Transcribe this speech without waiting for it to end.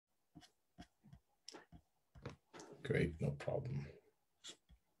Great, no problem.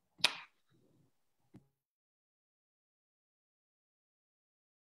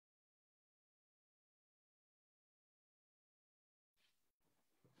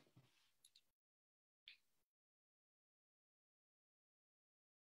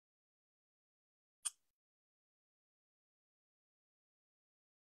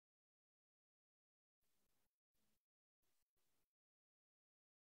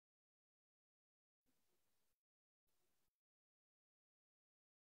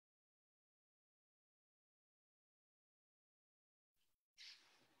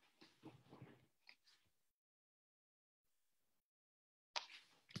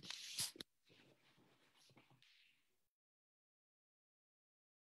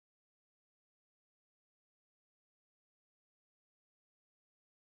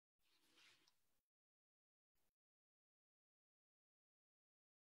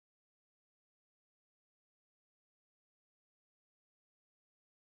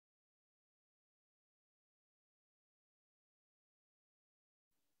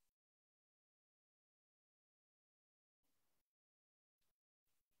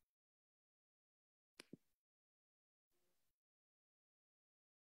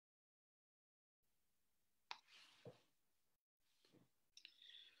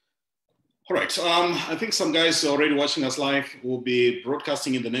 All right, I think some guys are already watching us live. We'll be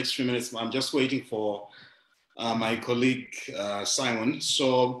broadcasting in the next few minutes. I'm just waiting for my colleague, Simon.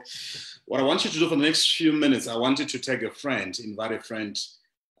 So what I want you to do for the next few minutes, I want you to tag a friend, invite a friend.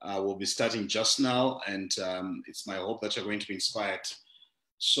 We'll be starting just now, and it's my hope that you're going to be inspired.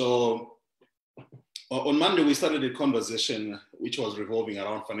 So on Monday, we started a conversation which was revolving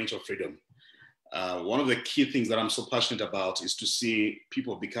around financial freedom. One of the key things that I'm so passionate about is to see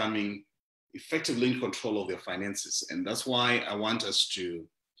people becoming effectively in control of their finances. And that's why I want us to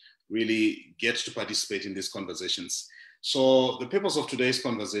really get to participate in these conversations. So the purpose of today's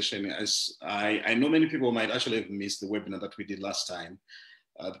conversation is, I know many people might actually have missed the webinar that we did last time.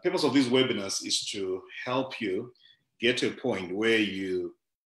 The purpose of these webinars is to help you get to a point where you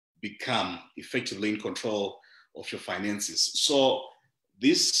become effectively in control of your finances. So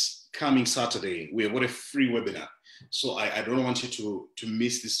this coming Saturday, we have got a free webinar. So I don't want you to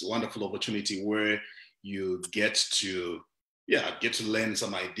miss this wonderful opportunity where you get to learn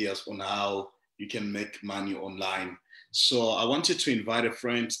some ideas on how you can make money online. So I want you to invite a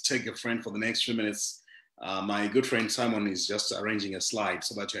friend, take a friend for the next few minutes. My good friend Simon is just arranging a slide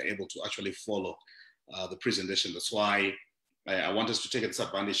so that you're able to actually follow the presentation. That's why I want us to take this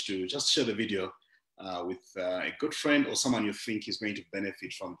advantage to just share the video with a good friend or someone you think is going to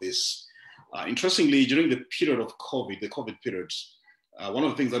benefit from this. Interestingly, during the period of COVID, the COVID period, one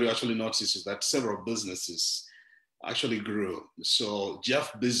of the things that we actually noticed is that several businesses actually grew. So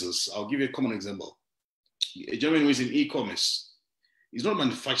Jeff Bezos, I'll give you a common example. A gentleman who is in e-commerce. He's not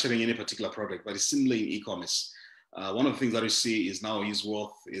manufacturing any particular product, but he's simply in e-commerce. One of the things that we see is now his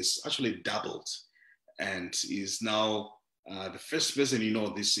wealth is actually doubled, and is now the first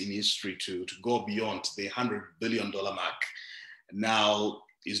person this in history to go beyond the $100 billion mark. Now,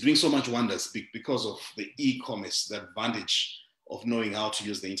 he's doing so much wonders because of the e-commerce, the advantage of knowing how to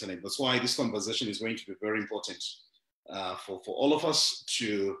use the internet. That's why this conversation is going to be very important for all of us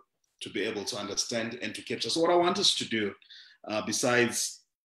to be able to understand and to capture. So what I want us to do, besides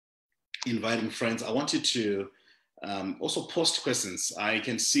inviting friends, I want you to also post questions. I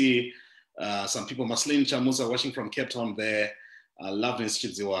can see some people, Maslin Chamusa watching from Cape Town there. Loveness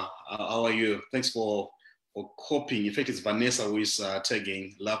Chidziwa, how are you? Thanks for copying. In fact, it's Vanessa who is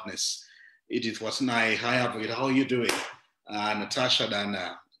tagging Loveness. Edith Watanai, hi Advocate, how are you doing? Natasha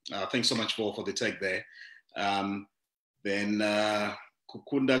Dana, thanks so much for the tag there. Then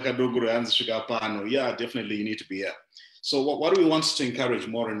Kukunda Kadoguru Anshuga Pano, yeah, definitely you need to be here. So what we want to encourage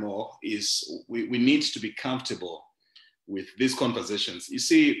more and more is we need to be comfortable with these conversations. You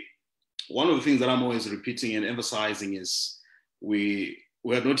see, one of the things that I'm always repeating and emphasizing is we're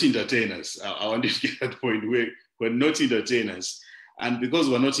not entertainers. I want you to get that point. We're not entertainers. And because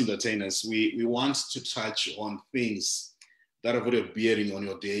we're not entertainers, we want to touch on things that are very bearing on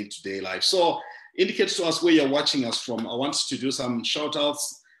your day-to-day life. So indicate to us where you're watching us from. I want to do some shout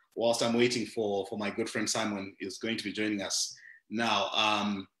outs whilst I'm waiting for my good friend Simon is going to be joining us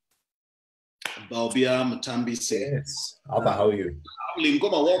now. Baobia Mutambi say, yes. Alba, how are you?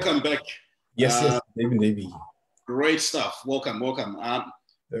 Ngoma, welcome back. Yes, maybe. Great stuff. Welcome. I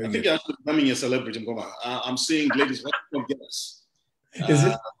think you're actually becoming a celebrity, Ngoma. I'm seeing ladies watching from guests. Is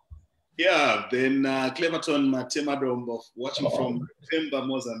it? Yeah, then Cleverton Matemadombo watching from Pemba,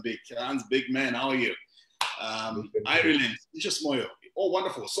 Mozambique. Hans, big man, how are you? Ireland, just Moyo. Oh,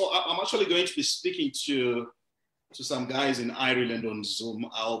 wonderful. So I'm actually going to be speaking to to some guys in Ireland on Zoom.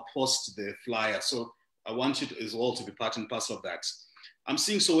 I'll post the flyer. So I want you to, as well to be part and parcel of that. I'm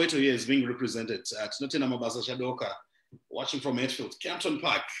seeing Soweto here is being represented at Nottingham Mabasa Shadoka, watching from Hatfield, Campton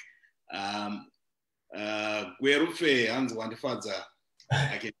Park, Gwerufe, Hans Wandifadza.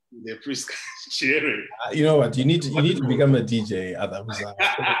 I can see the priest cheering. You know what? You need to become a DJ.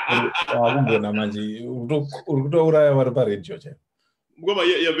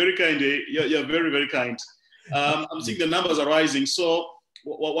 Goma, you're very kind. You're very, very kind. I'm seeing the numbers are rising. So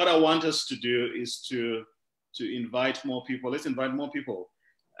what I want us to do is to invite more people. Let's invite more people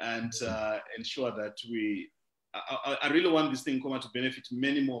and ensure that I really want this thing to benefit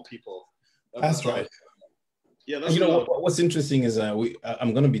many more people. That's right. Yeah, that's you know what's interesting is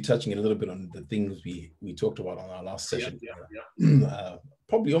I'm going to be touching a little bit on the things we talked about on our last session.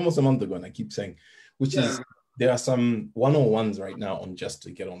 Probably almost a month ago, and I keep saying, which is there are some 101s right now on just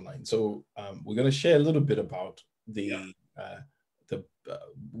to get online. So we're going to share a little bit about the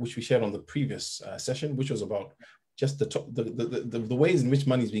which we shared on the previous session, which was about just the ways in which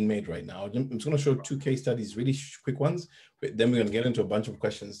money is being made right now. I'm just going to show 2 case studies, really quick ones. But then we're going to get into a bunch of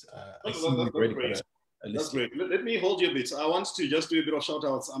questions. I see we've already got a list. That's great. Let me hold you a bit. I want to just do a bit of shout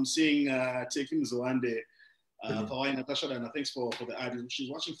outs. I'm seeing Tekim Zwande, Pawai Natasha, and thanks for the ad.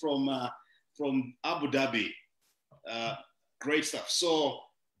 She's watching from Abu Dhabi. Great stuff. So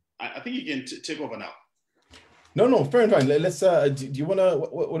I think you can take over now. No, fair enough. Let's. Do you want to?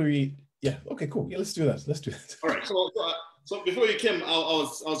 What do we? Yeah. Okay. Cool. Yeah. Let's do that. All right. So before you came, I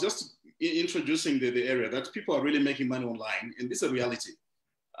was just introducing the area that people are really making money online, and this is a reality.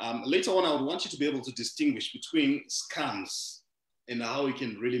 Later on, I would want you to be able to distinguish between scams and how you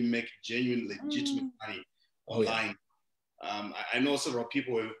can really make genuine, legitimate money online. I know several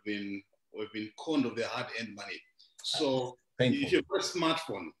people who have been conned of their hard-earned money. So if you've got a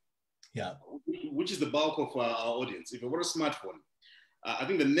smartphone, which is the bulk of our audience, if you've got a smartphone, I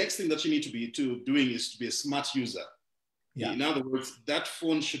think the next thing that you need to be doing is to be a smart user. Yeah. In other words, that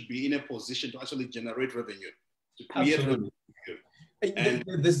phone should be in a position to actually generate revenue, to create revenue. And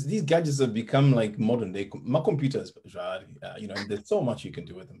these gadgets have become like modern day computers, and there's so much you can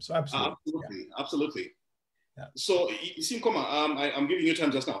do with them. So absolutely. Yeah. So you see, I'm giving you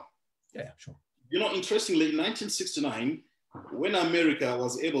time just now. Yeah, sure. Interestingly, in 1969, when America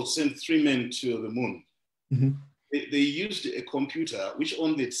was able to send 3 men to the moon, they used a computer which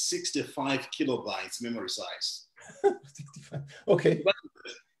only had 65 kilobytes memory size. 65. Okay.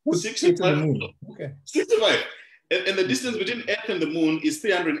 65. Okay. 65. And the distance between Earth and the moon is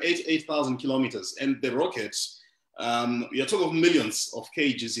 388,000 kilometers. And the rocket, you're talking of millions of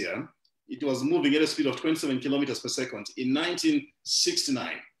kgs here. It was moving at a speed of 27 kilometers per second in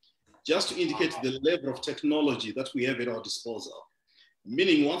 1969, just to indicate the level of technology that we have at our disposal.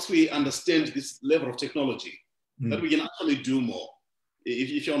 Meaning, once we understand this level of technology, that we can actually do more.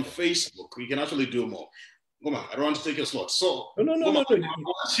 If you're on Facebook, we can actually do more. Goma, I don't want to take your slot. So, no. I want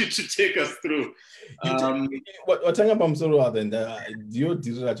you to take us through. What talking about then? This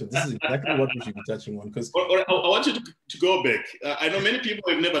is exactly what we should be touching on. Because I want you to go back. I know many people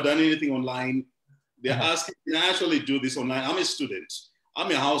have never done anything online. They're asking, can I actually do this online? I'm a student.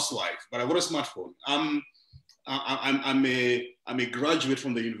 I'm a housewife, but I've got a smartphone. I'm a graduate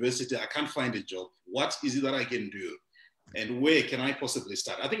from the university. I can't find a job. What is it that I can do? And where can I possibly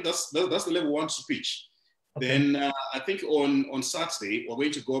start? I think that's the level we want to pitch. Okay. Then I think on Saturday, we're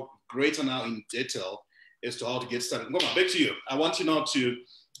going to go greater now in detail as to how to get started. Ngoma, back to you. I want you now to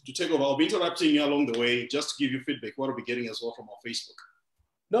take over. I'll be interrupting you along the way just to give you feedback. What are we getting as well from our Facebook?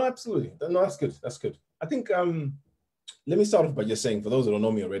 No, absolutely. No, that's good. That's good. I think let me start off by just saying, for those who don't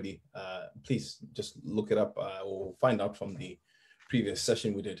know me already, please just look it up or find out from the previous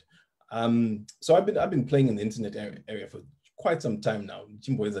session we did. So I've been playing in the internet area for quite some time now. I'm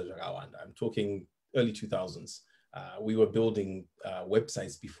talking early 2000s. We were building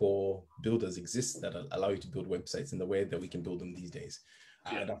websites before builders exist that allow you to build websites in the way that we can build them these days.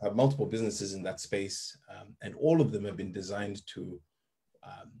 And I've had multiple businesses in that space, and all of them have been designed to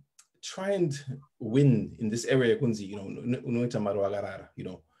try and win in this area. You know what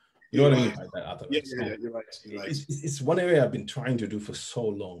I mean by that, Arthur? You're right. It's one area I've been trying to do for so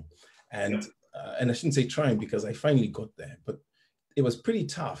long, and I shouldn't say trying because I finally got there, but it was pretty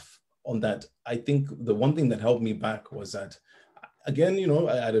tough. On that, I think the one thing that held me back was that, again,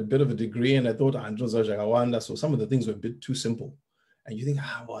 I had a bit of a degree and I thought, so some of the things were a bit too simple. And you think,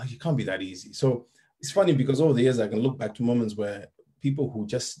 well, it can't be that easy. So it's funny because over the years, I can look back to moments where people who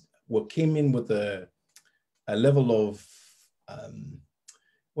just came in with a level of,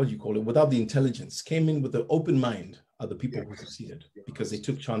 without the intelligence, came in with an open mind are the people who succeeded because they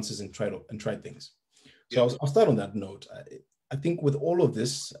took chances and tried things. So I'll start on that note. I think with all of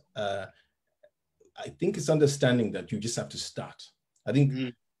this, I think it's understanding that you just have to start. I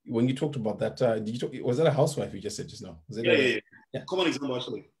think when you talked about that, was that a housewife you just said just now? Was it yeah. Common example,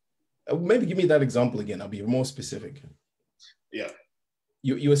 actually. Maybe give me that example again. I'll be more specific. Yeah.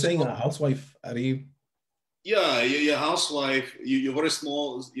 You were saying a housewife, Ari? Yeah, you're a housewife. You're very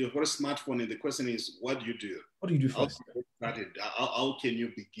small. You're a very smartphone, and the question is, what do you do? What do you do first? How can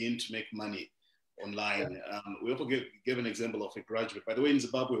you begin to make money online? We also gave an example of a graduate. By the way, in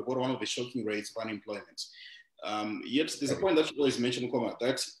Zimbabwe, we've got one of the shocking rates of unemployment. Yet there's a point that you always mention, Koma,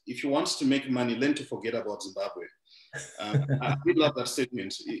 that if you want to make money, learn to forget about Zimbabwe. I did love that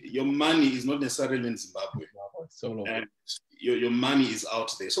statement. Your money is not necessarily in Zimbabwe. And your money is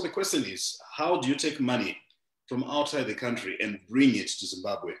out there. So the question is, how do you take money from outside the country and bring it to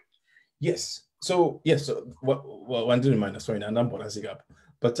Zimbabwe? Yes. So well, I didn't mind. Sorry, I'm up.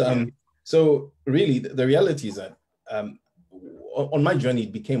 But so really, the reality is that on my journey,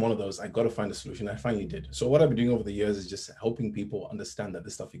 it became one of those. I got to find a solution. I finally did. So what I've been doing over the years is just helping people understand that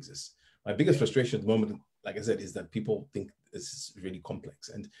this stuff exists. My biggest frustration at the moment, like I said, is that people think this is really complex,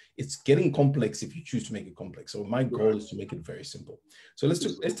 and it's getting complex if you choose to make it complex. So my goal is to make it very simple. So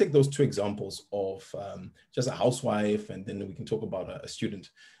let's take those two examples of just a housewife, and then we can talk about a student.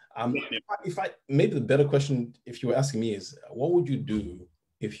 Maybe the better question, if you were asking me, is what would you do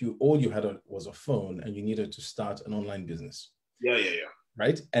if all you had was a phone and you needed to start an online business? Yeah.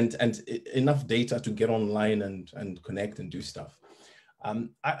 Right, and enough data to get online and connect and do stuff.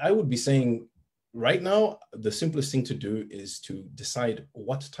 I would be saying right now, the simplest thing to do is to decide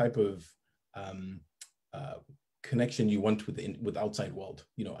what type of connection you want with outside world.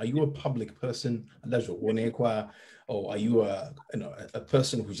 Are you a public person, or are you a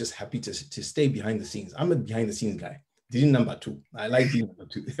person who's just happy to stay behind the scenes? I'm a behind the scenes guy. Number two. I like being number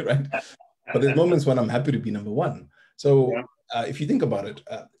two, right? But there's moments when I'm happy to be number one. So if you think about it,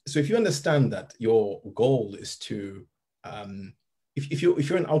 so if you understand that your goal is to if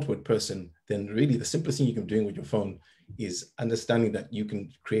you're an outward person, then really the simplest thing you can be doing with your phone is understanding that you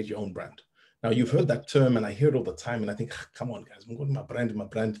can create your own brand. Now, you've heard that term, and I hear it all the time, and I think, come on, guys, I'm going to my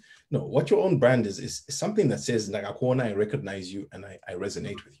brand. No, what your own brand is something that says, I recognize you and I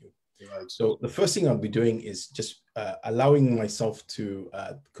resonate with you. Right. So the first thing I'll be doing is just allowing myself to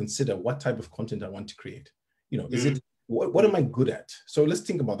consider what type of content I want to create. Is it, what am I good at? So let's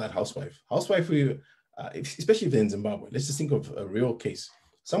think about that housewife. Especially if they're in Zimbabwe, let's just think of a real case.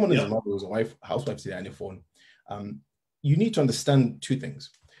 Someone in Zimbabwe who's a housewife today on your phone. You need to understand two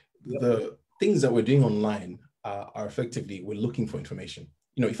things. The things that we're doing online are effectively, we're looking for information.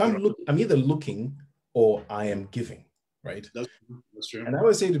 If I'm either looking or I am giving, right? That's true. And I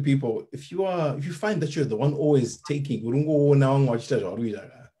always say to people, if you find that you're the one always taking,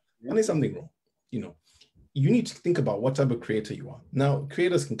 there's something wrong. You need to think about what type of creator you are. Now,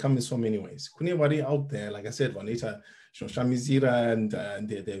 creators can come in so many ways. Anybody out there, like I said, Vanita, and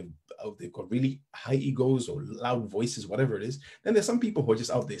they've got really high egos or loud voices, whatever it is. Then there's some people who are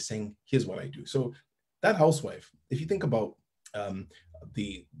just out there saying, here's what I do. So that housewife, if you think about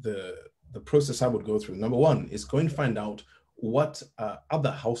the process I would go through, number one is going to find out what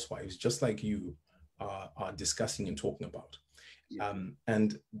other housewives, just like you, are discussing and talking about.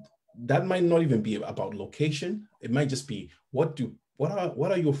 And that might not even be about location. It might just be what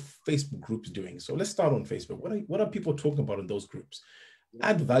are your Facebook groups doing? So let's start on Facebook. What are people talking about in those groups?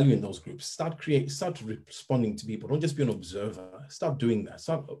 Add value in those groups. Start responding to people. Don't just be an observer. Start doing that.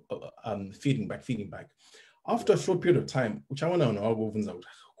 Start feeding back. After a short period of time, which I want to know,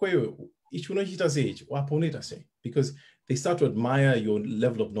 because they start to admire your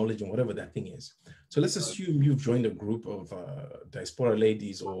level of knowledge and whatever that thing is. So let's assume you've joined a group of diaspora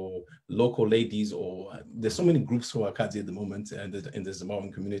ladies or local ladies, or there's so many groups who are cards at the moment and in the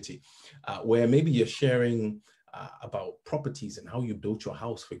Zimbabwean community, where maybe you're sharing about properties and how you built your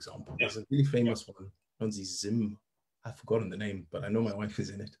house, for example. There's a really famous one on the Zim. I've forgotten the name, but I know my wife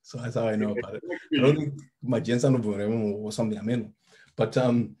is in it. So that's how I know about it. I don't think my Jensen or something I'm in. But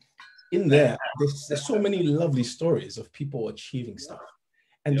in there, there's so many lovely stories of people achieving stuff.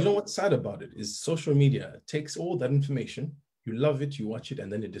 And you know what's sad about it is social media takes all that information, you love it, you watch it,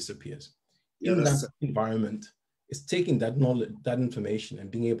 and then it disappears. In that environment, it's taking that knowledge, that information,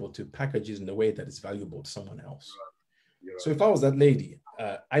 and being able to package it in a way that is valuable to someone else. So if I was that lady,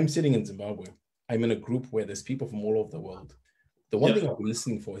 I'm sitting in Zimbabwe, I'm in a group where there's people from all over the world. The one thing I'll be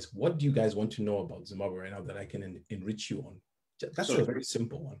listening for is, what do you guys want to know about Zimbabwe right now that I can enrich you on? That's a very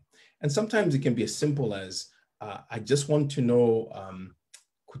simple one. And sometimes it can be as simple as, I just want to know,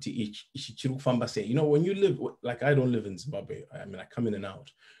 when you live, like I don't live in Zimbabwe, I mean, I come in and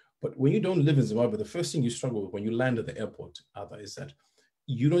out. But when you don't live in Zimbabwe, the first thing you struggle with when you land at the airport, is that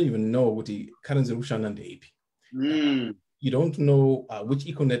you don't even know what the current solution and the AP. You don't know which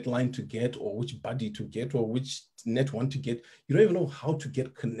Econet line to get, or which buddy to get, or which net one to get. You don't even know how to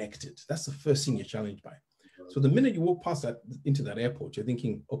get connected. That's the first thing you're challenged by. So the minute you walk past that into that airport, you're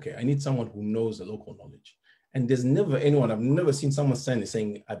thinking, okay, I need someone who knows the local knowledge. And there's never anyone, I've never seen someone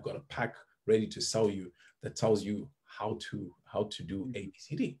saying, I've got a pack ready to sell you that tells you how to do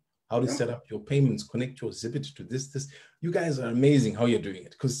ABCD, how to set up your payments, connect your Zibit to this. You guys are amazing how you're doing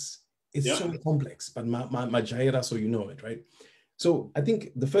it, because it's so complex, but my Jaira, so you know it, right? So I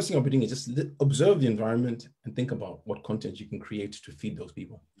think the first thing I'll be doing is just observe the environment and think about what content you can create to feed those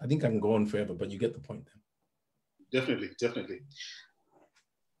people. I think I can go on forever, but you get the point then. Definitely.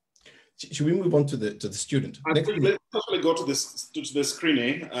 Should we move on to the student? Let's actually go to the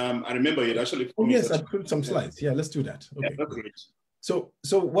screen. I remember it actually. Oh yes, I put some slides. Yeah, let's do that. Okay. Yeah, that's great. So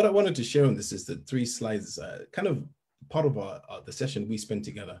what I wanted to share on this is the 3 slides, kind of part of the session we spent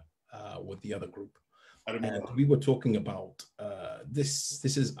together with the other group. And we were talking about this.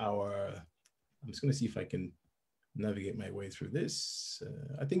 This is our. I'm just going to see if I can navigate my way through this.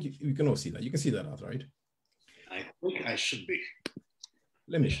 I think you can all see that. You can see that out, right? I think I should be.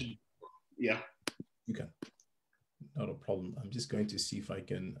 Let me. Yeah. You can. Not a problem. I'm just going to see if I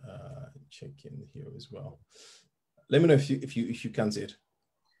can check in here as well. Let me know if you can see it.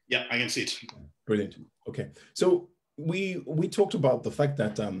 Yeah, I can see it. Brilliant. Okay. So we talked about the fact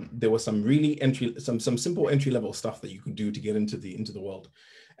that there was some really some simple entry level stuff that you could do to get into the world.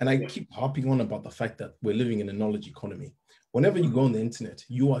 And I keep harping on about the fact that we're living in a knowledge economy. Whenever you go on the internet,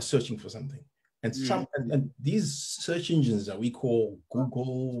 you are searching for something. And and these search engines that we call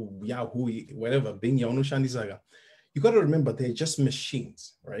Google, Yahoo, whatever, Bing, you got to remember they're just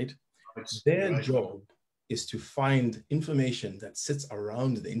machines, right? Their job is to find information that sits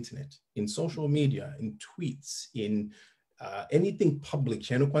around the internet, in social media, in tweets, in anything public.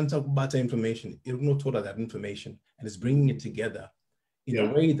 Information, that information, and it's bringing it together in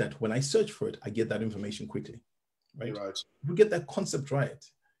a way that when I search for it, I get that information quickly, right? If we get that concept right,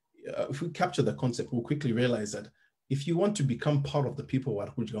 if we capture the concept, we'll quickly realize that if you want to become part of the people who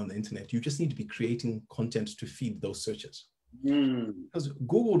are on the internet, you just need to be creating content to feed those searches. Because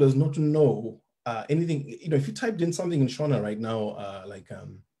Google does not know anything. If you typed in something in Shona right now, like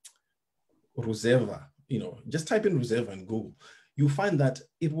Reserva, just type in Reserva in Google, you find that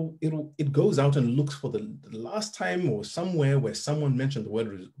it goes out and looks for the last time or somewhere where someone mentioned the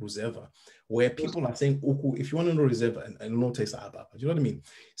word Reserva, where people are saying, "Oku, if you want to know Reserva and no taste abba," you know what I mean?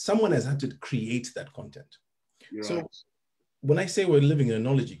 Someone has had to create that content. When I say we're living in a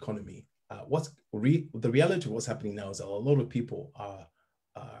knowledge economy, the reality of what's happening now is that a lot of people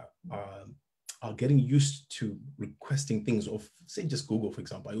are getting used to requesting things of, say, just Google, for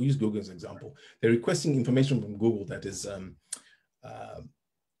example. I use Google as an example. They're requesting information from Google that is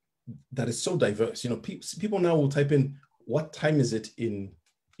so diverse. People now will type in, what time is it in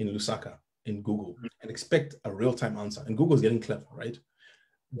Lusaka in Google, and expect a real-time answer. And Google's getting clever, right?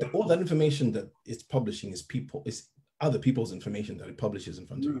 All that information that it's publishing is other people's information that it publishes in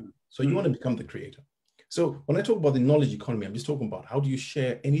front of you. So you want to become the creator. So when I talk about the knowledge economy, I'm just talking about how do you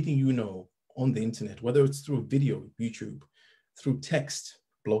share anything you know on the internet, whether it's through video, YouTube, through text,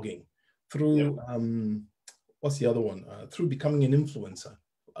 blogging, through, what's the other one? Through becoming an influencer,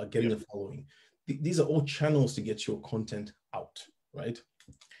 getting a following. These are all channels to get your content out, right?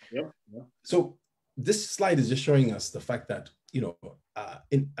 So this slide is just showing us the fact that,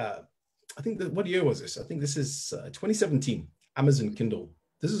 I think what year was this? I think this is 2017, Amazon Kindle.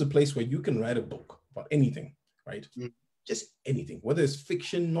 This is a place where you can write a book about anything, right? Just anything, whether it's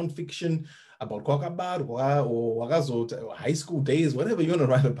fiction, non-fiction, about Kwakabad or high school days, whatever you want to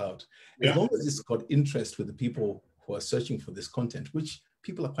write about. As long as it's got interest with the people who are searching for this content, which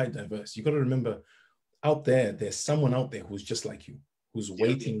people are quite diverse. You got to remember, out there, there's someone out there who's just like you, who's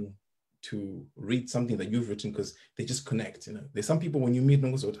waiting to read something that you've written because they just connect. There's some people when you meet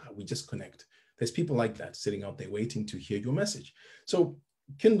them, we just connect. There's people like that sitting out there waiting to hear your message. So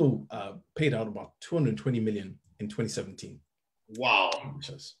Kindle paid out about 220 million in 2017. Wow.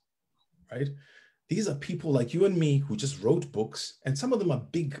 Right? These are people like you and me who just wrote books, and some of them are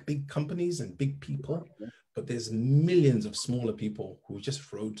big companies and big people, but there's millions of smaller people who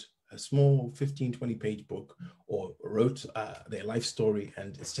just wrote a small 15, 20-page book or wrote their life story,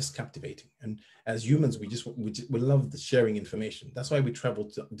 and it's just captivating. And as humans, we love the sharing information. That's why we travel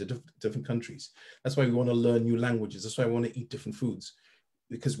to different countries. That's why we want to learn new languages. That's why we want to eat different foods,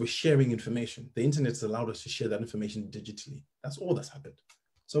 because we're sharing information. The internet has allowed us to share that information digitally. That's all that's happened.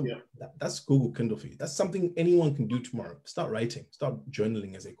 So that's Google Kindle for you. That's something anyone can do tomorrow. Start writing, start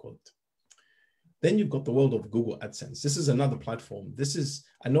journaling, as they call it. Then you've got the world of Google AdSense. This is another platform. This is,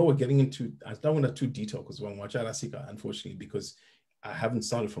 I know we're getting into, I don't want to too detail because we're watching Rasika, unfortunately, because I haven't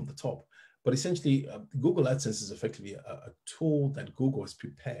started from the top. But essentially, Google AdSense is effectively a tool that Google has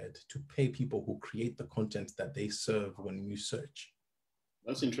prepared to pay people who create the content that they serve when you search.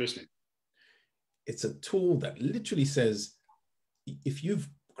 That's interesting. It's a tool that literally says, if you've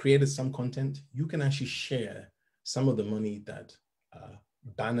created some content, you can actually share some of the money that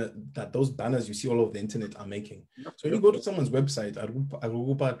those banners you see all over the internet are making. So when you go to someone's website,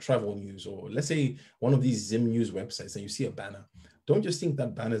 Aruba Travel News, or let's say one of these Zim News websites, and you see a banner, don't just think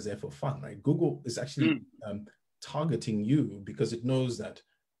that banner is there for fun, right? Google is actually targeting you because it knows that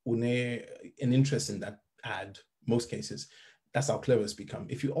an interest in that ad, most cases, that's how clever it's become.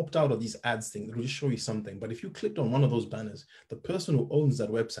 If you opt out of these ads thing, it'll just show you something. But if you clicked on one of those banners, the person who owns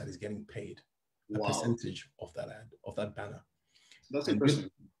that website is getting paid a percentage of that ad, of that banner. That's interesting.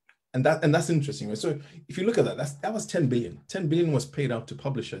 And that's interesting. Right? So if you look at that, that was 10 billion. 10 billion was paid out to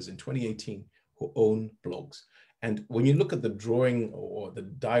publishers in 2018 who own blogs. And when you look at the drawing or the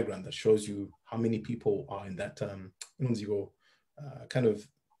diagram that shows you how many people are in that you're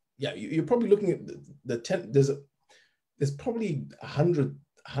probably looking at the 10, there's probably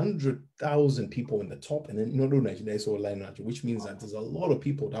 100,000 people in the top, and then which means that there's a lot of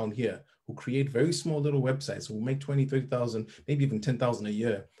people down here who create very small little websites who make 20, 30,000, maybe even 10,000 a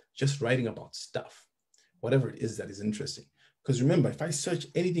year, just writing about stuff, whatever it is that is interesting. Because remember, if I search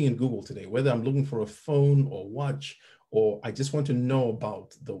anything in Google today, whether I'm looking for a phone or watch, or I just want to know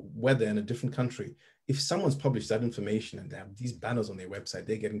about the weather in a different country, if someone's published that information and they have these banners on their website,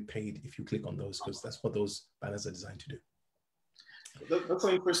 they're getting paid if you click on those, because that's what those banners are designed to do. That's so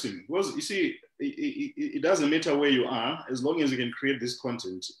interesting. Because you see, it doesn't matter where you are, as long as you can create this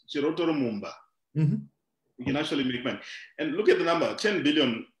content. Mm-hmm. You can actually make money. And look at the number, 10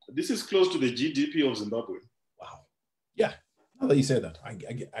 billion. This is close to the GDP of Zimbabwe. Wow. Yeah. Now that you say that, I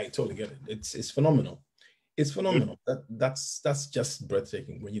totally get it. It's phenomenal. It's phenomenal. That's just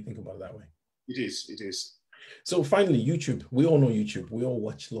breathtaking when you think about it that way. It is. It is. So finally, YouTube. We all know YouTube. We all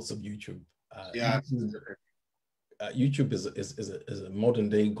watch lots of YouTube. YouTube is a modern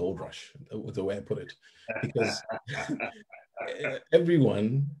day gold rush, with the way I put it, because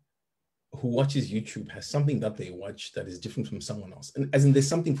everyone who watches YouTube has something that they watch that is different from someone else, and as in there's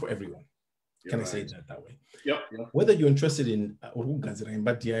something for everyone. Can I say that way? Yep. Whether you're interested in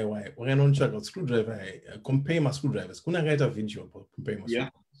DIY, or screwdriver, compare my screwdrivers, video compare my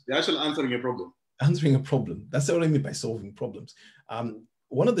screwdrivers. They're actually answering a problem. Answering a problem. That's what I mean by solving problems.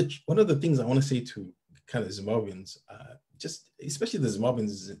 One of the things I want to say to kind of Zimbabweans, just especially the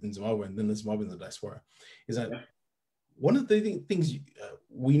Zimbabweans in Zimbabwe and then the Zimbabweans in the diaspora, is that one of the things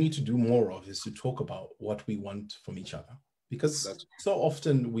we need to do more of is to talk about what we want from each other, because so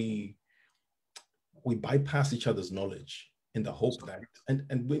often we bypass each other's knowledge in the hope that, and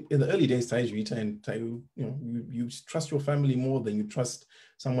in the early days, you trust your family more than you trust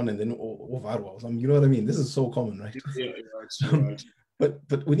someone, and then you know what I mean? This is so common, right? Yeah, right.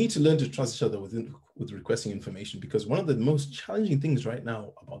 But we need to learn to trust each other with requesting information, because one of the most challenging things right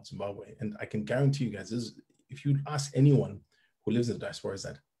now about Zimbabwe, and I can guarantee you guys, is if you ask anyone who lives in the diaspora, is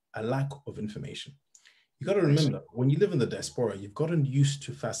that a lack of information. You got to remember, when you live in the diaspora, you've gotten used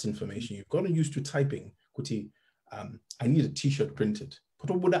to fast information. You've gotten used to typing. I need a T-shirt printed.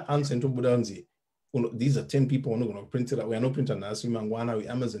 These are 10 people. I'm not going to print it. We are not printing with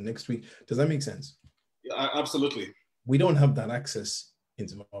Amazon next week. Does that make sense? Yeah, absolutely. We don't have that access in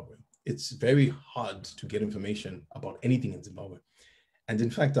Zimbabwe. It's very hard to get information about anything in Zimbabwe. And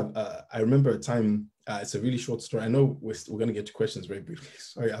in fact, I remember a time, it's a really short story. I know we're going to get to questions very briefly.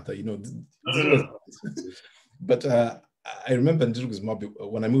 Sorry, Arthur, but I remember in Zimbabwe,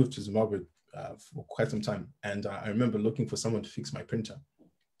 when I moved to Zimbabwe for quite some time, and I remember looking for someone to fix my printer.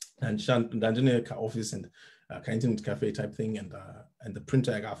 And office and internet cafe type thing, and the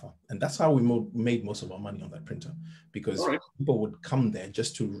printer agafa, and that's how we made most of our money on that printer, because people would come there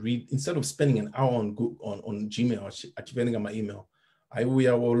just to read, instead of spending an hour on Gmail or achieving my email. I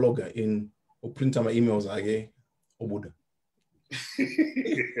will log in or print my emails obuda.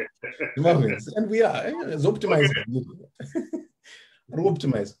 And we are it's optimized.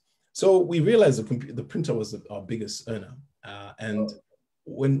 Optimized. So we realized the printer was our biggest earner, and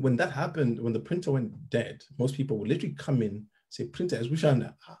when that happened, when the printer went dead, most people would literally come in, say, printer is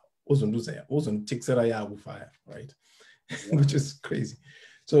right? Which is crazy.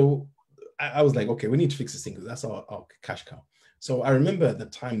 So I was like, okay, we need to fix this thing, because that's our cash cow. So I remember at the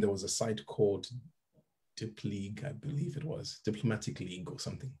time there was a site called Dip League, I believe it was, Diplomatic League or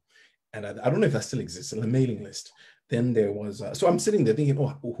something. And I don't know if that still exists, in the mailing list. Then there was, so I'm sitting there thinking,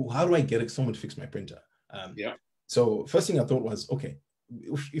 oh, how do I get someone to fix my printer? So first thing I thought was, okay,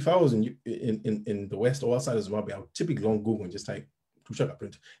 if I was in the West or outside of Zimbabwe, I would typically go on Google and just type Tushaka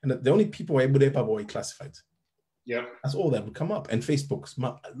print. And the only people I would were classified. Yeah. That's all that would come up. And Facebook's,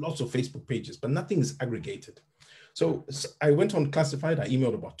 lots of Facebook pages, but nothing is aggregated. So I went on classified, I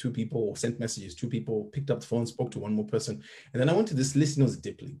emailed about 2 people, or sent messages, 2 people, picked up the phone, spoke to 1 more person. And then I went to this list known as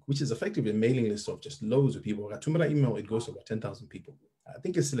Dip Link, which is effectively a mailing list of just loads of people. I got 2 minute email, it goes to about 10,000 people. I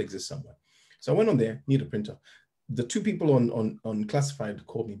think it still exists somewhere. So I went on there, need a printer. The 2 people on classified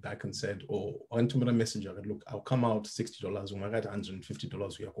called me back and said, oh, on to my messenger, look, I'll come out $60, I got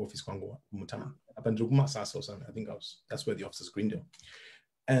 $150 for your office. I think that's where the office is, Greendale.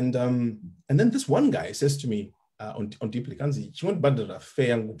 And then this one guy says to me, on Duplicanzi, she won't bundle a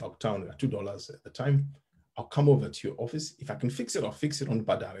fair about town at $2 at the time. I'll come over to your office. If I can fix it, I'll fix it on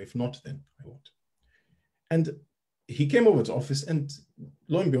Badara. If not, then I won't. And he came over to office, and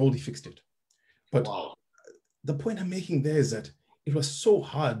lo and behold, he fixed it. But wow. The point I'm making there is that it was so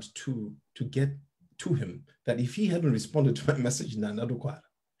hard to get to him that if he hadn't responded to my message, right?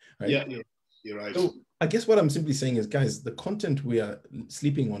 Yeah, you're right. So I guess what I'm simply saying is, guys, the content we are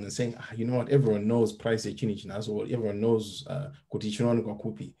sleeping on and saying, you know what, everyone knows price or everyone knows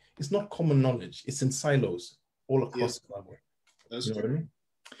it's not common knowledge. It's in silos all across the world. That's you know true. What I mean?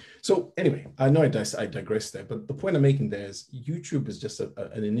 So anyway, I know I digress there, but the point I'm making there is YouTube is just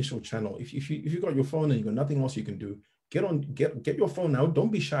an initial channel. If you got your phone and you got nothing else you can do, get your phone out.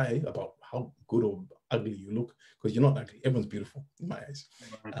 Don't be shy about how good or ugly you look, because you're not ugly. Everyone's beautiful in my eyes.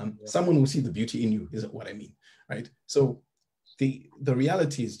 Someone will see the beauty in you, is what I mean, right? So the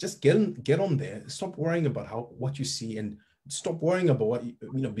reality is just get on there. Stop worrying about what you see, and stop worrying about what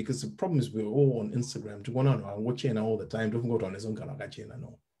because the problem is we're all on Instagram. To go on watching all the time. Don't go to on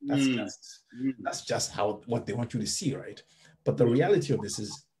that's just what they want you to see, right? But the reality of this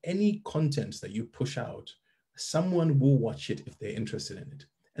is any content that you push out, someone will watch it if they're interested in it.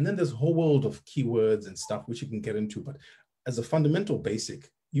 And then there's a whole world of keywords and stuff which you can get into. But as a fundamental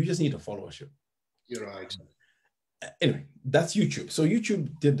basic, you just need a followership. You're right. Anyway, that's YouTube. So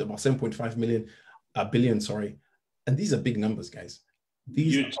YouTube did about 7.5 billion, and these are big numbers, guys.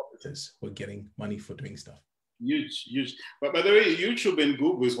 These operators were getting money for doing stuff. Huge. But by the way, YouTube and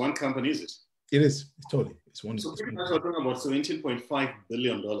Google is one company, is it? It is. It's totally. It's one. So pretty much we're talking about $17.5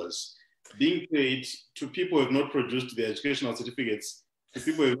 billion being paid to people who have not produced their educational certificates, to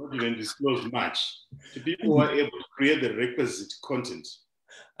people who have not even disclosed much, to people who are able to create the requisite content.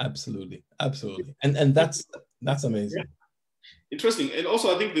 Absolutely. And that's amazing. Yeah. Interesting. And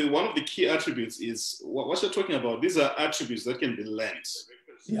also, I think one of the key attributes is what you're talking about. These are attributes that can be learned.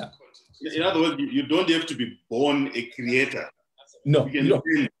 Yeah. In other words, you don't have to be born a creator. No, you don't.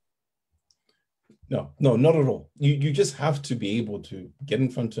 No, not at all. You just have to be able to get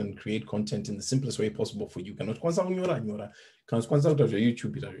in front and create content in the simplest way possible for you. That's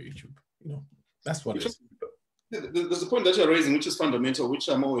what it is. There's a point that you're raising, which is fundamental, which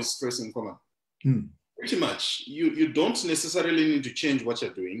I'm always stressing, Pretty much, you don't necessarily need to change what you're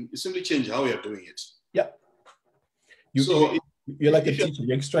doing. You simply change how you're doing it. Yeah. You're like a teacher.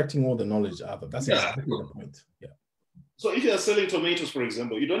 You're extracting all the knowledge out of it. That's exactly the point. Yeah. So if you're selling tomatoes, for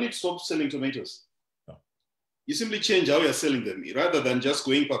example, you don't need to stop selling tomatoes. No. You simply change how you're selling them. Rather than just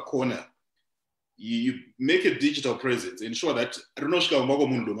going per corner, you make a digital presence. Ensure that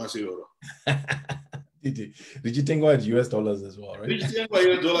Did you think about US dollars as well, right? Did you think about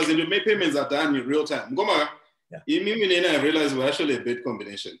US dollars, and your payments are done in real time. I realize we're actually a bad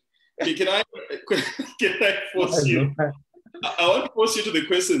combination. Okay, can I force you? I want to force you to the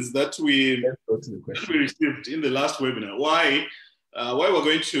questions that we received in the last webinar. Why we're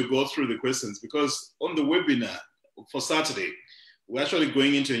going to go through the questions? Because on the webinar for Saturday, we're actually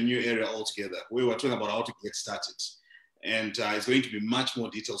going into a new area altogether. We were talking about how to get started. And it's going to be much more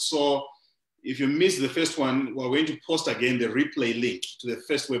detailed. So if you missed the first one, we're going to post again the replay link to the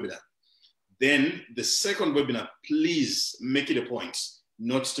first webinar. Then the second webinar, please make it a point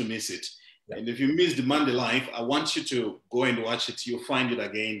not to miss it. Yeah. And if you missed the Monday Live, I want you to go and watch it. You'll find it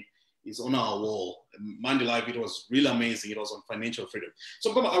again. It's on our wall. Monday Live, it was really amazing. It was on financial freedom.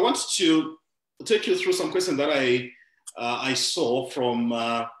 So I want to take you through some questions that I saw from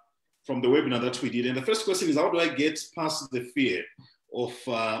the webinar that we did. And the first question is, how do I get past the fear of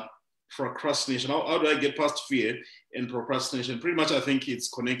procrastination? How do I get past fear and procrastination? Pretty much, I think it's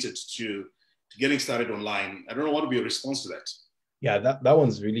connected to getting started online. I don't know what would be your response to that. Yeah, that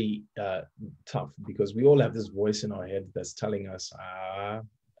one's really tough, because we all have this voice in our head that's telling us,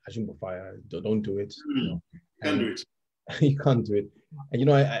 fire, don't do it. You know, Can't do it. you can't do it. And you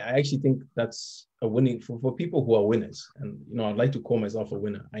know, I actually think that's a winning for people who are winners. And you know, I'd like to call myself a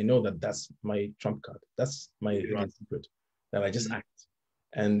winner. I know that that's my trump card. That's my hidden secret, that I just act.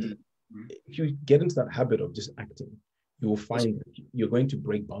 And if you get into that habit of just acting, you will find that you're going to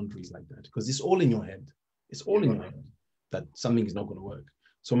break boundaries like that, because it's all in your head. It's all in your head that something is not going to work.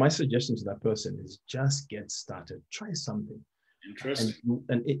 So my suggestion to that person is just get started. Try something. Interesting.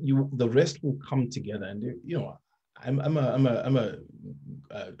 And the rest will come together. And you know, I'm a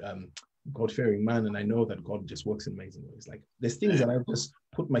God-fearing man, and I know that God just works in amazing ways. Like there's things that I've just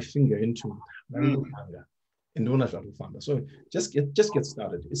put my finger into. So just get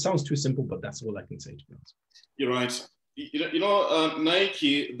started. It sounds too simple, but that's all I can say, to be honest. You're right.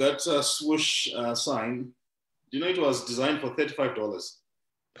 Nike, that swoosh sign, you know, it was designed for $35.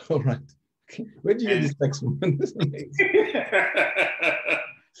 All right. Where do you get this specs from?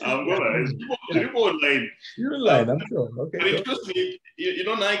 I'm going to go online. You're online, I'm sure. Okay. But interestingly, you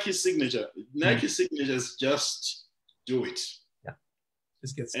know, Nike's signature. Nike's signature is just do it. Yeah.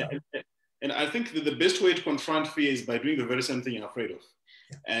 Just get started. And I think that the best way to confront fear is by doing the very same thing you're afraid of.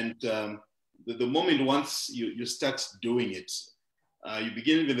 Yeah. And the moment once you start doing it, you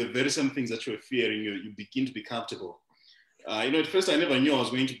begin with the very same things that you're fearing, you begin to be comfortable. You know, at first I never knew I was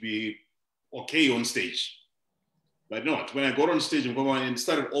going to be okay on stage. But no, when I got on stage and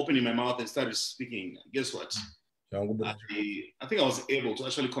started opening my mouth and started speaking, guess what? I think I was able to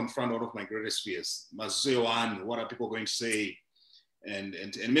actually confront one of my greatest fears. What are people going to say? And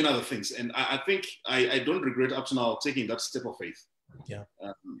many other things. And I think I don't regret up to now taking that step of faith. Yeah.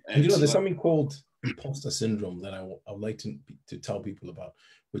 And you know, there's something called imposter syndrome that I would like to tell people about,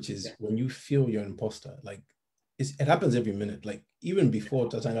 which is when you feel you're an imposter, like it happens every minute. Like even before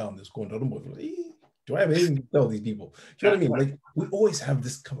Tatanga on this corner, do I have anything to tell these people? Do you know what I mean? Like we always have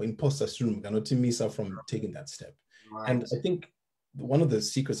this kind of imposter syndrome to miss out from taking that step. Right. And I think one of the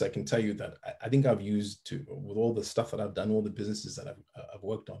secrets I can tell you that I think I've used with all the stuff that I've done, all the businesses that I've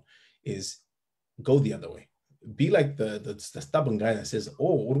worked on, is go the other way. Be like the stubborn guy that says,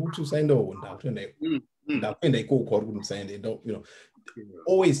 "Oh, what you say no?"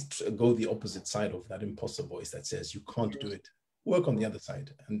 Always go the opposite side of that imposter voice that says you can't do it. Work on the other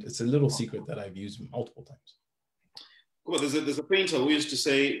side, and it's a little secret that I've used multiple times. Well, there's a painter who used to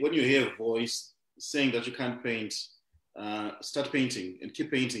say, when you hear a voice saying that you can't paint, start painting and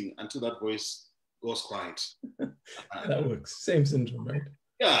keep painting until that voice goes quiet. That works. Same syndrome, right?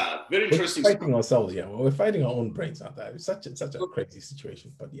 Yeah, very interesting. We're fighting ourselves, yeah. We're fighting our own brains out there. It's such a crazy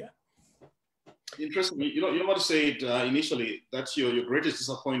situation, but yeah. Interesting. You know what to say initially, that your greatest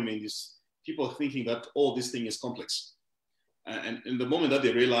disappointment is people thinking that all this thing is complex. And in the moment that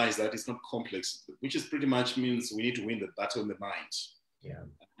they realize that it's not complex, which is pretty much means we need to win the battle in the mind. Yeah.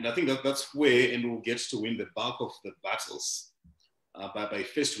 And I think that's where, and we'll get to win the bulk of the battles by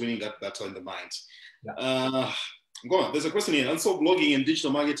first winning that battle in the mind. Yeah. Go on. There's a question here. And so blogging and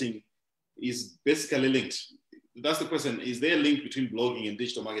digital marketing is basically linked. That's the question. Is there a link between blogging and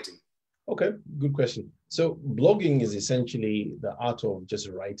digital marketing? Okay, good question. So blogging is essentially the art of just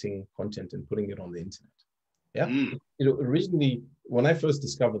writing content and putting it on the internet. Yeah. You know, originally, when I first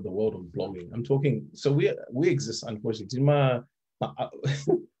discovered the world of blogging, I'm talking, so we exist, unfortunately.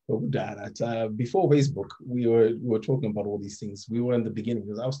 Before Facebook, we were talking about all these things. We were in the beginning,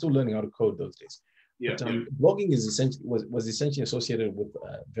 because I was still learning how to code those days. Yeah, but blogging is was essentially associated with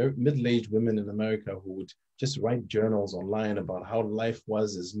very middle-aged women in America who would just write journals online about how life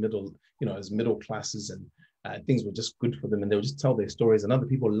was as middle classes, and things were just good for them, and they would just tell their stories, and other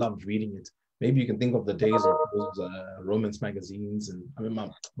people loved reading it. Maybe you can think of the days of those romance magazines, and I mean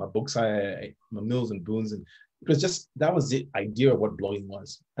my books, my Mills and Boons, and it was just, that was the idea of what blogging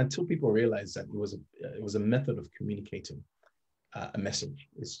was, until people realized that it was a method of communicating a message.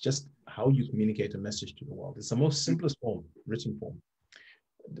 It's just how you communicate a message to the world. It's the most simplest form, written form.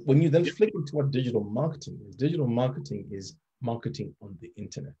 When you then flick into what digital marketing is marketing on the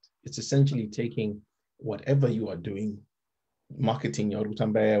internet. It's essentially taking whatever you are doing, marketing your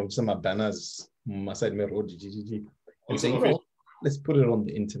some banners, and saying, let's put it on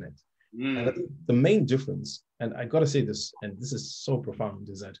the internet. And I think the main difference, and I gotta say this, and this is so profound,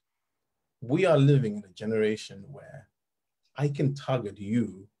 is that we are living in a generation where I can target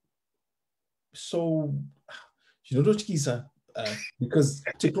you. So, because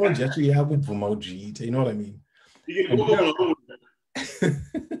technology actually have emoji, you know what I mean?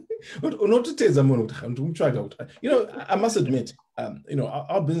 I must admit,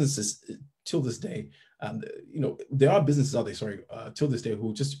 our businesses till this day, And there are businesses out there, sorry, till this day,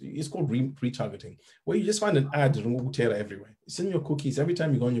 who just, it's called retargeting, where you just find an ad everywhere. It's in your cookies. Every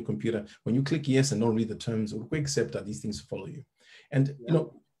time you go on your computer, when you click yes and don't read the terms, or accept that these things follow you. And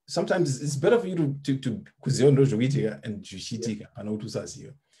sometimes it's better for you to and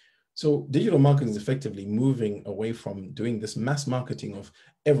so digital marketing is effectively moving away from doing this mass marketing of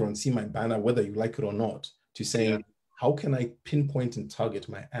everyone see my banner, whether you like it or not, to saying, how can I pinpoint and target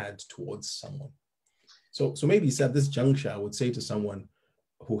my ad towards someone? So maybe at this juncture, I would say to someone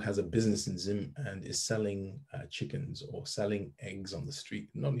who has a business in Zim and is selling chickens or selling eggs on the street,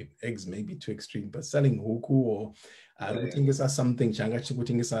 not even eggs, maybe too extreme, but selling huku or something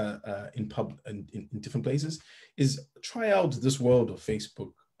in different places, is try out this world of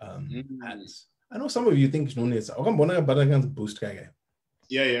Facebook ads. I know some of you think boost.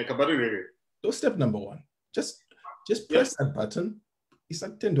 So step number one, just press that button. It's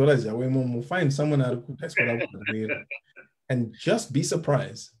like $10. We'll find someone that's what I want, and just be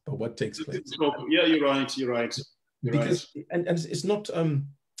surprised by what takes place. Yeah, you're right. Because it's not.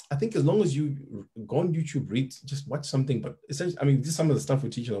 I think as long as you go on YouTube, read, just watch something. But essentially, I mean, this is some of the stuff we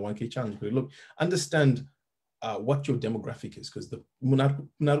teach on the 1K challenge. But look, understand what your demographic is, because the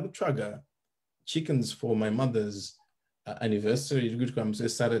Munarutraga chickens for my mother's anniversary,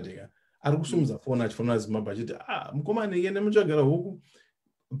 Saturday.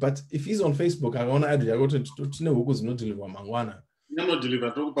 But if he's on Facebook, I want to add, I go to know who's not deliver mangwana. Not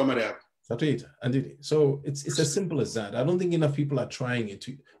deliver. And so it's as simple as that. I don't think enough people are trying it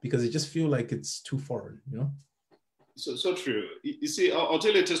because they just feel like it's too foreign, So true. You see, I'll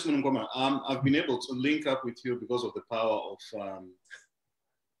tell you a testimony, Ngoma. I've been able to link up with you because of the power of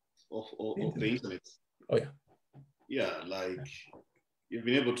the internet. Oh yeah. Yeah, like you've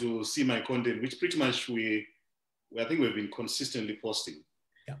been able to see my content, which pretty much I think we've been consistently posting.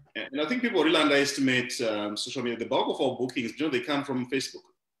 Yeah. And I think people really underestimate social media. The bulk of our bookings, they come from Facebook.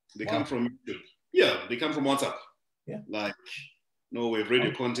 They come from YouTube. Yeah, they come from WhatsApp. Yeah. Like, we've read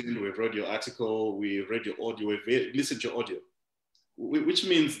your content, we've read your article, we've read your audio, we've listened to your audio. Which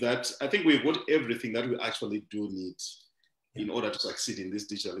means that I think we've got everything that we actually do need in order to succeed in this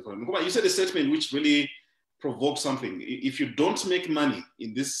digital economy. You said a statement which really provoked something. If you don't make money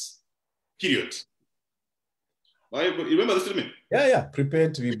in this period, right? You remember the statement? Yeah.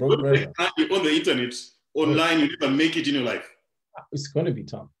 Prepared to be broke. On the internet, online, you never make it in your life. It's going to be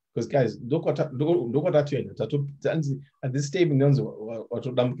tough. Because guys, look what at this statement, you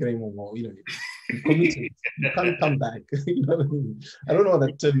can't come back. You know what I mean? I don't know what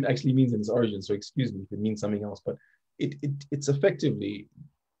that term actually means in its origin, so excuse me if it means something else, but it's effectively,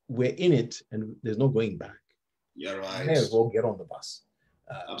 we're in it and there's no going back. Yeah, right. May as well get on the bus.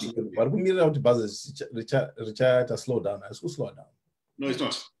 But we need out the bus is Richard to slow down. I slow down. No, it's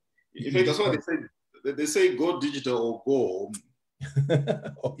not. In fact, that's why they say go digital or go home.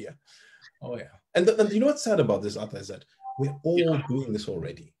 Oh yeah. And you know what's sad about this, Arthur, is that we're all doing this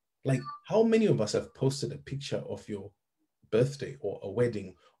already. Like, how many of us have posted a picture of your birthday or a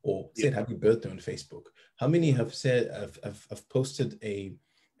wedding or said happy birthday on Facebook? How many have said have posted an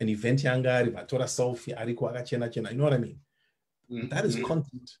event selfie? You know what I mean? Mm-hmm. That is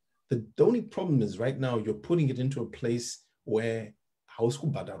content. The only problem is right now you're putting it into a place where house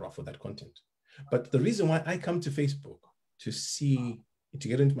badara for that content. But the reason why I come to Facebook to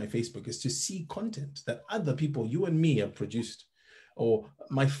get into my Facebook is to see content that other people, you and me, have produced, or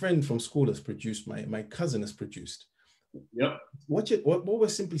my friend from school has produced, my cousin has produced. Yep. What we're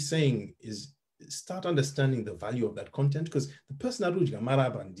simply saying is start understanding the value of that content, because the person that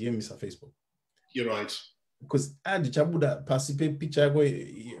maraba and DM is on Facebook. You're right. Because add chabuda pasipe picture go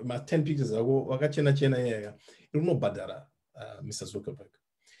 10 pictures ago wakachena it will not badara Mr. Zuckerberg.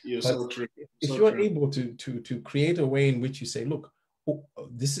 You're so true. If you're able to create a way in which you say, look,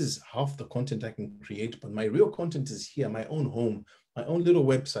 this is half the content I can create, but my real content is here, my own home, my own little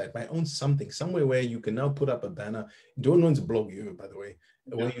website, my own something, somewhere where you can now put up a banner. Don't know to blog you, by the way.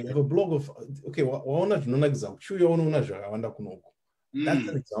 Where you have a blog of, okay, that's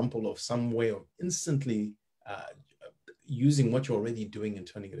an example of some way of instantly using what you're already doing and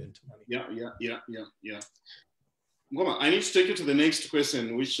turning it into money. Yeah. Ngoma, I need to take you to the next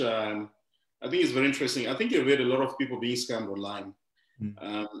question, which I think is very interesting. I think you've heard a lot of people being scammed online.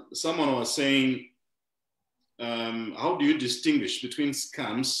 Someone was saying, how do you distinguish between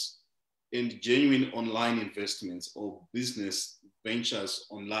scams and genuine online investments or business ventures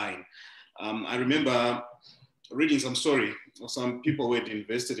online? I remember reading some story of some people who had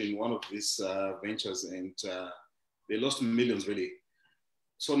invested in one of these ventures and they lost millions, really.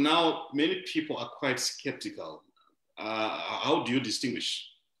 So now many people are quite skeptical. How do you distinguish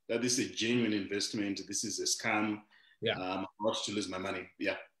that this is a genuine investment. This is a scam. Yeah. I'm about to lose my money.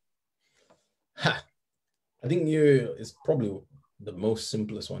 Yeah. I think is probably the most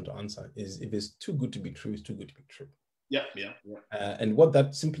simplest one to answer is if it's too good to be true, it's too good to be true. Yeah. And what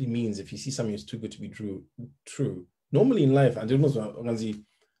that simply means, if you see something is too good to be true, normally in life, and you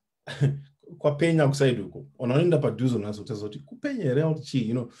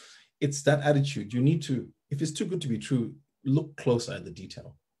know, it's that attitude. You need to, if it's too good to be true, look closer at the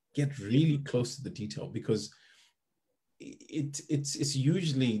detail. Get really close to the detail, because it's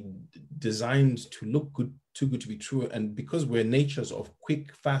usually designed to look good, too good to be true. And because we're natures of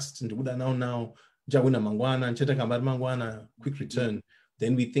quick, fast, and now, quick return,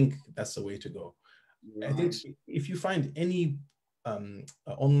 then we think that's the way to go. Right. I think if you find any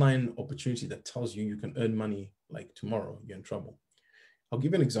online opportunity that tells you can earn money like tomorrow, you're in trouble. I'll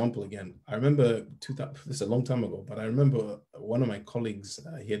give you an example again. I remember, this is a long time ago, but I remember one of my colleagues,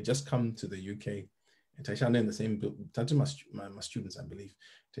 he had just come to the UK, and in the same building, my students, I believe,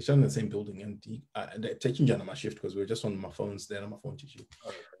 in the same building, and he taking my shift because we were just on my phones there on my phone teaching.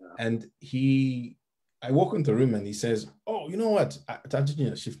 And I walk into the room and he says, "Oh, you know what? I'm taking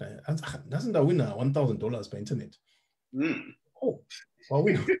a shift now. Doesn't that win $1,000 per internet?" Oh, well,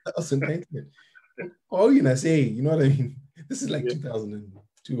 we know $1,000 per internet. Oh, you say, you know what I mean? This is like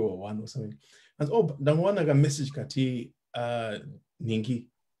 2002 or 1 or something. And then one I got message kati Ningi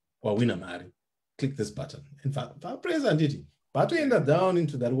or winner Mari. Click this button. In fact, but we ended down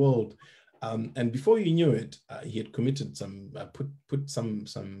into that world. And before you knew it, he had committed some, put some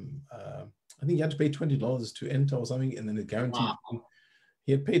I think he had to pay $20 to enter or something, and then it guaranteed. Wow.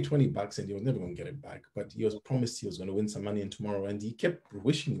 He had paid $20 and he was never going to get it back, but he was promised he was going to win some money and tomorrow, and he kept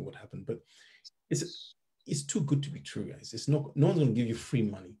wishing it would happen. But it's too good to be true, guys. It's not, no one's going to give you free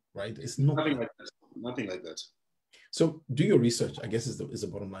money, right? It's not nothing like that. Nothing like that. So do your research, I guess, is the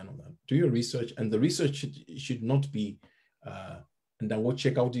bottom line on that. Do your research, and the research should not be and then we'll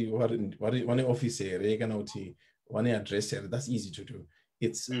check out one office here, one address here. That's easy to do.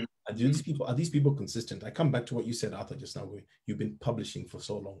 It's are these people consistent? I come back to what you said, Arthur, just now. You've been publishing for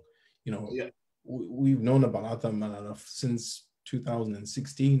so long. You know, we've known about Arthur Mananoff since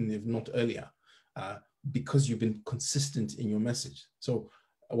 2016, if not earlier, because you've been consistent in your message. So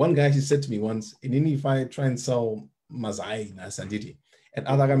one guy, he said to me once, if I try and sell Mazai na Sanditi, and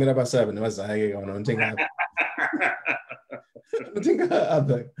other camera person Mazai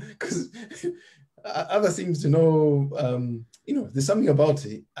because other seems to know, you know, there's something about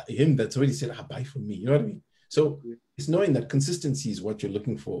him that's already said, buy from me. You know what I mean? So it's knowing that consistency is what you're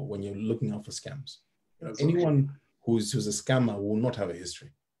looking for when you're looking out for scams. You know, anyone who's a scammer will not have a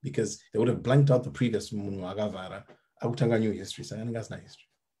history, because they would have blanked out the previous new history. So I think that's not history.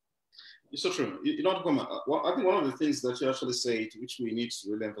 It's so true. You know, I think one of the things that you actually said, which we need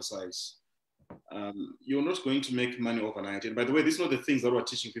to really emphasize, you're not going to make money overnight. And by the way, these are not the things that we're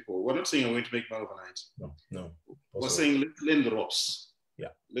teaching people. We're not saying you're going to make money overnight. No. We're saying let's learn the ropes. Yeah.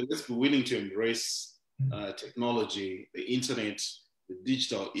 Let's be willing to embrace technology, the internet, the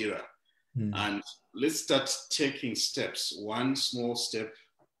digital era. And let's start taking steps, one small step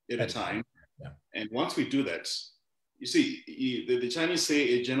at a time. Yeah. And once we do that, you see, the Chinese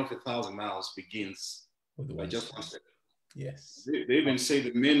say a journey of 1,000 miles begins by just one step. Yes. They even say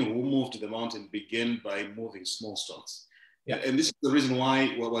the men who moved to the mountain began by moving small stones. Yeah. And this is the reason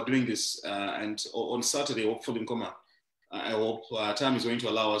why we're doing this. And on Saturday, hopefully in Koma, I hope time is going to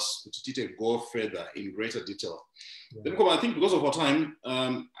allow us to go further in greater detail. Yeah. Then, Koma, I think because of our time,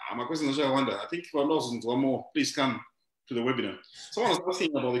 my question is, I wonder, I think for those one more, please come to the webinar. Someone was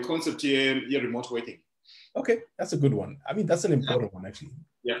asking about the concept here, remote working. Okay, that's a good one. I mean, that's an important one, actually.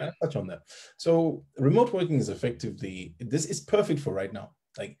 Yeah. Can I touch on that? So remote working is effectively, this is perfect for right now.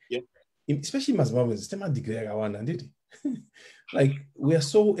 Like, especially like, we are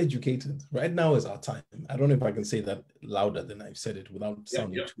so educated. Right now is our time. I don't know if I can say that louder than I've said it without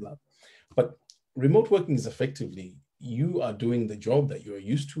sounding too loud. But remote working is effectively, you are doing the job that you are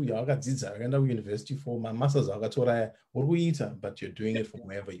used to. University for my master's, but you're doing it from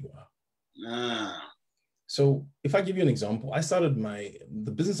wherever you are. So if I give you an example, I started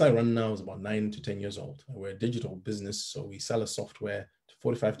the business I run now is about 9 to 10 years old. We're a digital business, so we sell a software to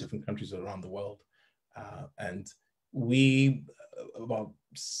 45 different countries around the world. And we, about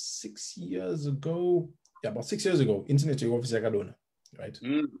 6 years ago, internet office Agadona, right?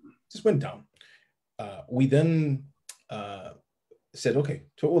 Just went down. We then said, okay,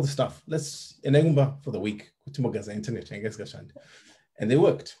 to all the stuff, let's enable for the week, internet, and they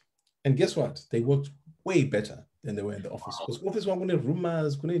worked. And guess what? They worked way better than they were in the office. Because office one kune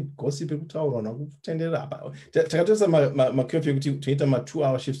rumors, kune gossip ekutaura nakutendera apa. Takatosa makyofi ekuti toita ma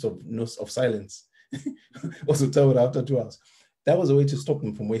 2-hour shifts of silence. Also taura after 2 hours. That was a way to stop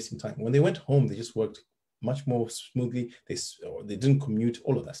them from wasting time. When they went home, they just worked much more smoothly. They didn't commute,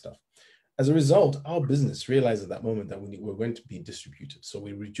 all of that stuff. As a result, our business realized at that moment that we were going to be distributed. So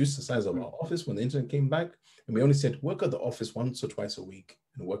we reduced the size of our office when the internet came back, and we only said work at the office once or twice a week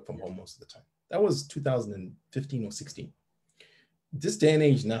and work from home most of the time. That was 2015 or 16. This day and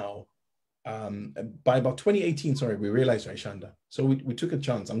age now, by about 2018, we realized, right, Shanda? So we took a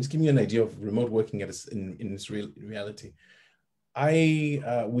chance. I'm just giving you an idea of remote working in this reality.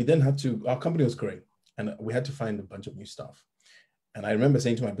 We then had to, our company was growing, and we had to find a bunch of new staff. And I remember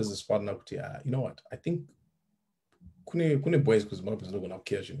saying to my business partner, you know what, I think kune boys because my business not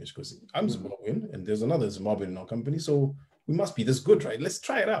care because I'm Zimbabwean and there's another Zimbabwean in our company, so we must be this good, right? Let's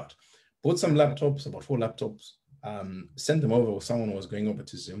try it out. Bought some laptops, about 4 laptops, sent them over. Someone was going over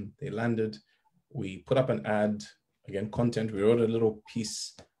to Zoom. They landed. We put up an ad, again, content. We wrote a little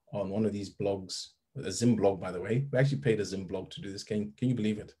piece on one of these blogs, a Zim blog, by the way. We actually paid a Zim blog to do this. Can you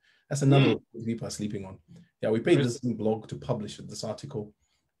believe it? That's another people are sleeping on. Yeah, we paid this blog to publish this article,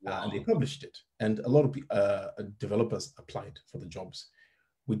 and they published it. And a lot of developers applied for the jobs.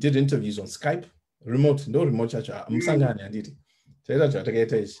 We did interviews on Skype, no remote.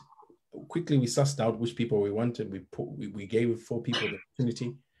 Quickly, we sussed out which people we wanted. We gave 4 people the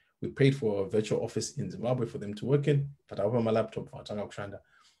opportunity. We paid for a virtual office in Zimbabwe for them to work in.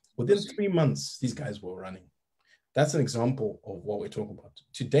 Within 3 months, these guys were running. That's an example of what we're talking about.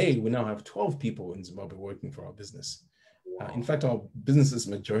 Today, we now have 12 people in Zimbabwe working for our business. In fact, our business is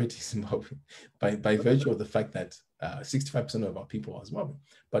majority Zimbabwe by virtue of the fact that 65% of our people are Zimbabwe,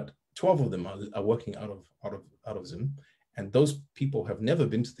 but 12 of them are working out of Zim. And those people have never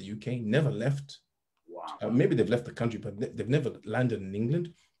been to the UK, never left. Maybe they've left the country, but they've never landed in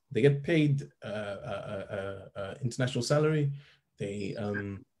England. They get paid international salary. They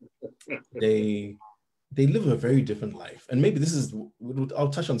live a very different life. And maybe this is, I'll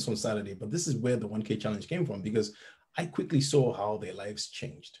touch on this on Saturday, but this is where the 1K challenge came from, because I quickly saw how their lives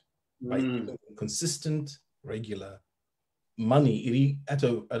changed by consistent, regular money at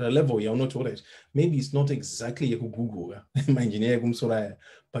a level you're not worried. Maybe it's not exactly Google, my engineer,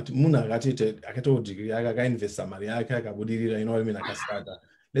 but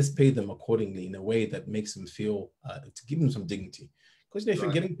let's pay them accordingly in a way that makes them feel, to give them some dignity. Because if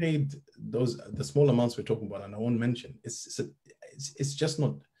you're getting paid the small amounts we're talking about, and I won't mention, it's just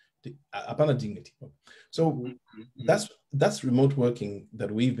not upon a dignity. So that's remote working that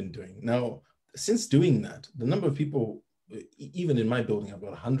we've been doing. Now, since doing that, the number of people, even in my building, I've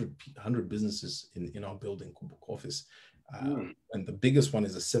got 100 businesses in our building, Kubuk office. And the biggest one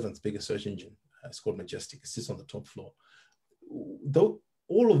is the 7th biggest search engine. It's called Majestic. It sits on the top floor. Though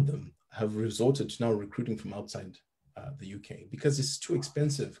all of them have resorted to now recruiting from outside the UK because it's too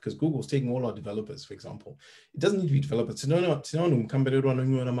expensive, because Google's taking all our developers, for example. It doesn't need to be developers. Words.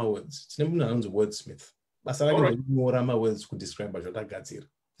 Wordsmith. Words could describe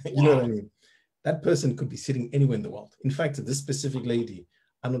you know what I mean? That person could be sitting anywhere in the world. In fact, this specific lady,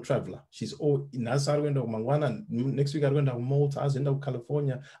 I'm a traveler. She's all in Mangwana. Next week, I'm going to Malta, I'm going to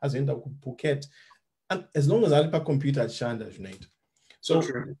California, I'm going to Phuket. And as long as I have a computer at Shanda, Junaid. So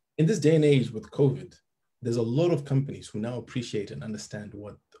in this day and age with COVID, there's a lot of companies who now appreciate and understand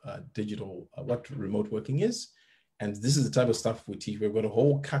what what remote working is. And this is the type of stuff we teach. We've got a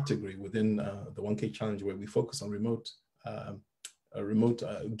whole category within the 1K challenge where we focus on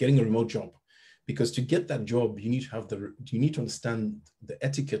getting a remote job. Because to get that job, you need to understand the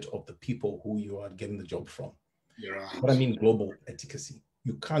etiquette of the people who you are getting the job from. Right. What I mean, global etiquette.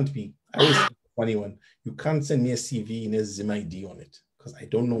 You can't be, I always think it's a funny one, you can't send me a CV and a Zim ID on it, because I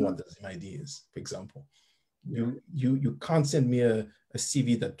don't know what the Zim ID is, for example. Yeah. You can't send me a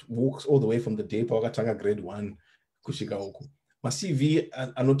CV that walks all the way from the day Pagatanga grade 1, Kushikaoku. My CV,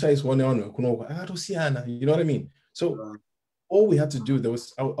 I notice one, you know what I mean? So all we had to do,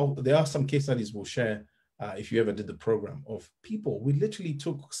 there are some case studies we'll share if you ever did the program of people. We literally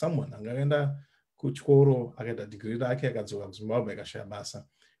took someone,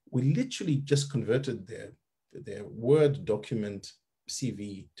 we literally just converted their Word document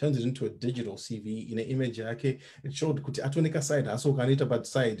CV, turned it into a digital CV in an image. It showed atonika side aso kanita bad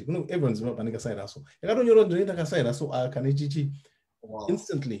side. Everyone's not panika side aso. Wow.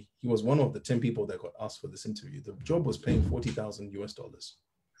 Instantly, he was one of the 10 people that got asked for this interview. The job was paying $40,000 US.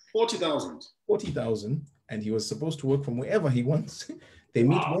 40,000. 40,000, and he was supposed to work from wherever he wants. They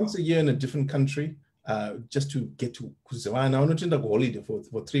meet once a year in a different country, just to get to Kuzwana. I'm not in the holiday for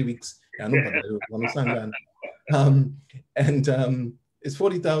 3 weeks. um, and it's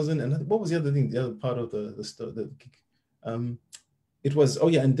 40,000. And what was the other thing? The other part of um, it was, oh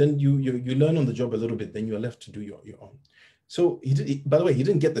yeah, and then you learn on the job a little bit, then you are left to do your own. So by the way, he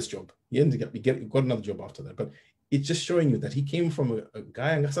didn't get this job. He got another job after that. But it's just showing you that he came from a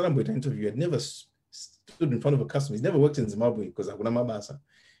guy, and interview, had never stood in front of a customer. He's never worked in Zimbabwe because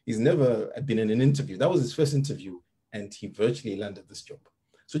he's never been in an interview. That was his first interview, and he virtually landed this job.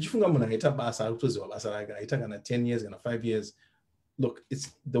 So chifunga muna hita basa utoziwa basa raga hita kana 10 years kana 5 years. Look,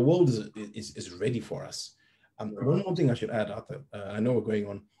 the world is ready for us. One more thing I should add, Arthur, I know we're going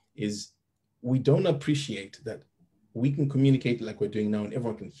on, is we don't appreciate that we can communicate like we're doing now and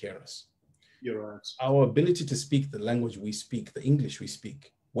everyone can hear us. You're right. Our ability to speak the language we speak, the English we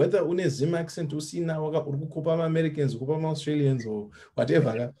speak, whether une Zim accent, Americans, Australians, or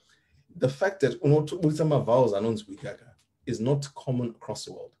whatever, the fact that vowels are is not common across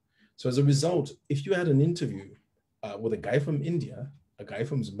the world. So as a result, if you had an interview with a guy from India, a guy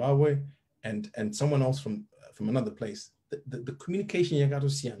from Zimbabwe, and someone else from another place, the communication you got to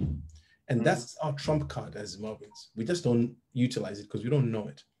see, and that's our trump card as Zimbabweans. We just don't utilize it because we don't know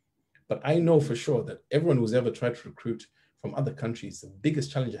it. But I know for sure that everyone who's ever tried to recruit from other countries, the biggest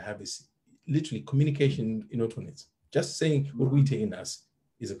challenge I have is literally communication in Otonits. Just saying what we take in us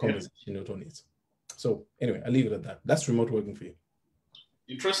is a conversation in Otonits. So anyway, I'll leave it at that. That's remote working for you.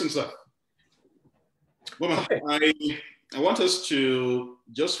 Interesting stuff. Well, okay. I want us to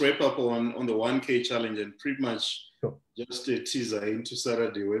just wrap up on the 1K challenge and pretty much just a teaser into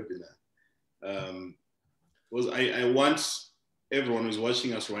Saturday webinar. Because I want everyone who's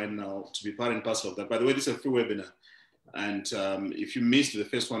watching us right now to be part and parcel of that. By the way, this is a free webinar. And if you missed the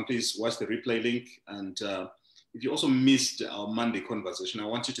first one, please watch the replay link. And if you also missed our Monday conversation, I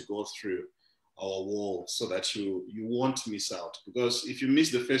want you to go through our wall so that you won't miss out. Because if you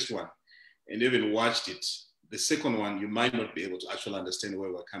missed the first one and even watched it, the second one, you might not be able to actually understand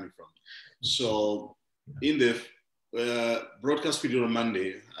where we're coming from. So in the broadcast video on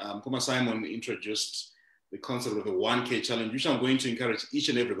Monday, Puma Simon introduced the concept of a 1K challenge, which I'm going to encourage each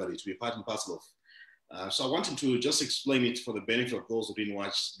and everybody to be part and parcel of. So I wanted to just explain it for the benefit of those who didn't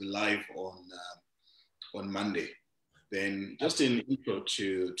watch the live on Monday. Then just an intro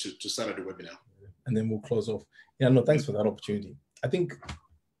to Saturday webinar. And then we'll close off. Yeah, no, thanks for that opportunity. I think,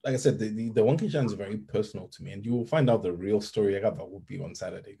 like I said, the 1K challenge is very personal to me, and you will find out the real story Yagaba will be on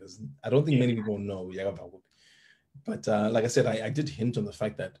Saturday, because I don't think many people know Yagaba will be. But like I said, I did hint on the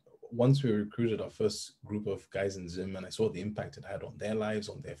fact that once we recruited our first group of guys in Zim, and I saw the impact it had on their lives,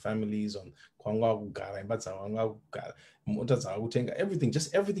 on their families, on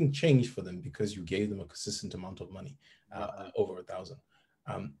everything changed for them because you gave them a consistent amount of money, over 1,000.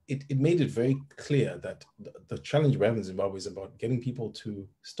 It made it very clear that the challenge we have in Zimbabwe is about getting people to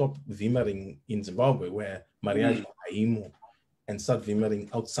stop vimering in Zimbabwe, where mariage and start vimering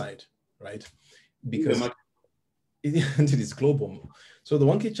outside, right? Because it is global. So the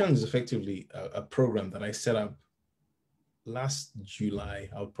 1K challenge is effectively a program that I set up last July,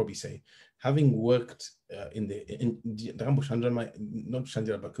 I would probably say, having worked but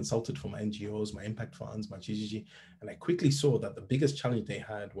consulted for my NGOs, my impact funds, my GGG, and I quickly saw that the biggest challenge they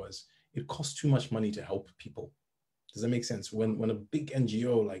had was it cost too much money to help people. Does that make sense? When a big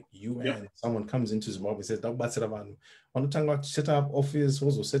NGO like UN, someone comes into Zimbabwe and says, set up office,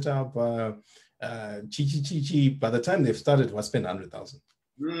 also set up by the time they've started, we'll spend 100,000.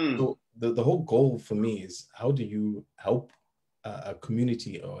 So the whole goal for me is, how do you help a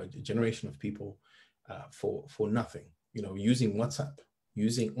community or a generation of people for nothing? You know, using WhatsApp,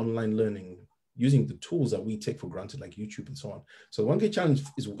 using online learning, using the tools that we take for granted, like YouTube and so on. So the 1K challenge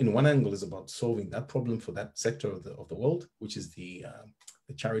is, in one angle, is about solving that problem for that sector of the world, which is the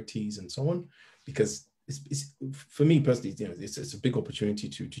charities and so on, because it's for me personally, you know, it's a big opportunity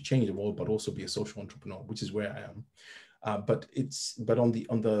to change the world, but also be a social entrepreneur, which is where I am. But on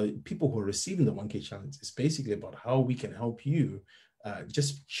the people who are receiving the 1K challenge, it's basically about how we can help you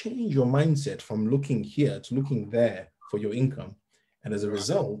just change your mindset from looking here to looking there for your income, and as a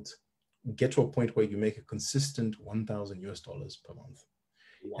result, get to a point where you make a consistent $1,000 per month.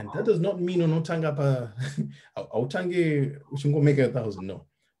 Wow. And that does not mean make 1,000. No.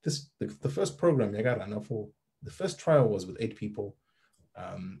 The first program the first trial was with 8 people,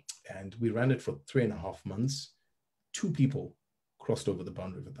 and we ran it for 3.5 months. 2 people crossed over the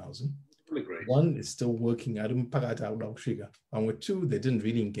boundary of 1,000. Really great. 1 is still working. And with 2, they didn't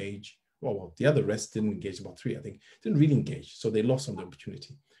really engage. Well, the other rest didn't engage. About 3, I think, didn't really engage. So they lost on the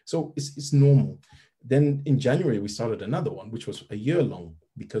opportunity. So it's normal. Then in January, we started another one, which was a year long,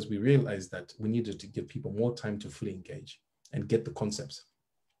 because we realized that we needed to give people more time to fully engage and get the concepts.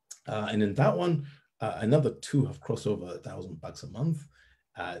 And in that one, Another 2 have crossed over $1,000 a month.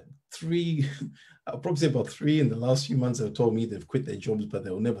 3, I'll probably say about 3 in the last few months have told me they've quit their jobs, but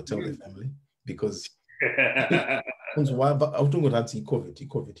they'll never tell their family because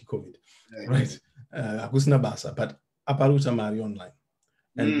COVID, right? But aparuta mari online.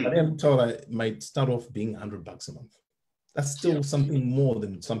 And it might start off being $100 a month. That's still something more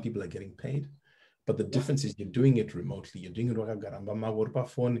than some people are getting paid. But the difference is you're doing it remotely. You're doing it.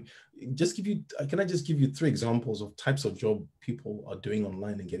 Can I just give you 3 examples of types of job people are doing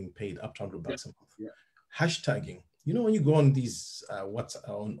online and getting paid up to $100 a month? Hashtagging. You know, when you go on these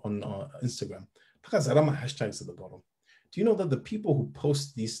on Instagram, hashtags at the bottom. Do you know that the people who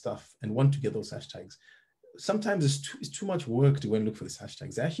post these stuff and want to get those hashtags, sometimes it's too much work to go and look for these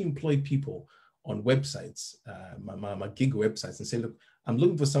hashtags. They actually employ people on websites, my gig websites, and say, look, I'm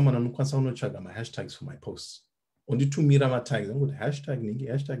looking for someone, I'm going to check out my hashtags for my posts. Only 2 mira my tags, I'm going to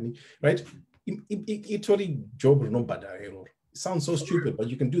hashtag, right? It's only job or no bad error. It sounds so stupid, but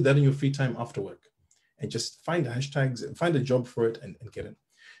you can do that in your free time after work and just find hashtags, find a job for it and get it.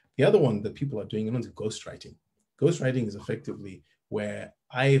 The other one that people are doing is ghostwriting. Ghostwriting is effectively where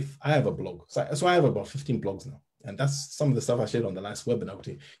I have a blog. So I have about 15 blogs now. And that's some of the stuff I shared on the last webinar.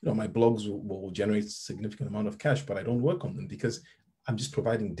 You know, my blogs will generate a significant amount of cash, but I don't work on them because I'm just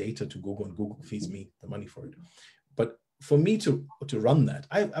providing data to Google and Google feeds me the money for it. But for me to run that,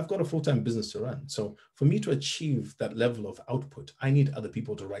 I've got a full-time business to run. So for me to achieve that level of output, I need other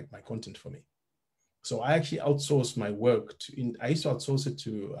people to write my content for me. So I actually outsource my work I used to outsource it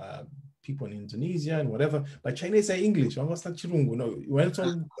to people in Indonesia and whatever, but Chinese say English. I was like, Chirungu. No,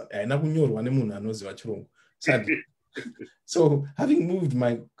 sadly. So having moved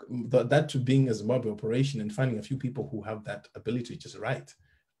that to being a Zimbabwe operation and finding a few people who have that ability to just write,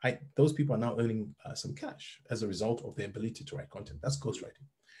 those people are now earning some cash as a result of their ability to write content. That's ghostwriting.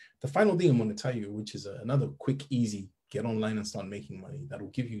 The final thing I'm going to tell you, which is another quick, easy, get online and start making money that will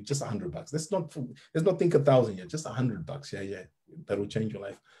give you just $100. Let's not think 1,000 yet, just $100. Yeah, that will change your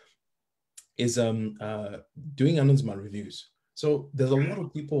life. Is doing Anonzma reviews. So there's a lot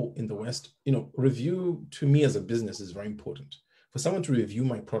of people in the West, you know, review to me as a business is very important. For someone to review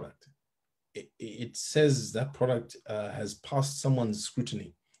my product, it says that product has passed someone's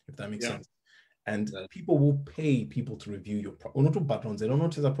scrutiny, if that makes sense. And people will pay people to review your product. They don't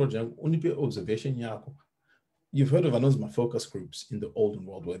notice a project, only be observation. You've heard of Anonzma focus groups in the olden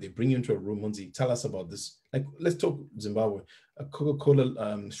world where they bring you into a room and tell us about this. Like, let's talk Zimbabwe.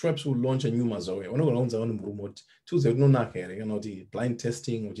 Coca-Cola, Schweppes will launch a new Mazoe. We're not going to launch a new Tuesday, no, the blind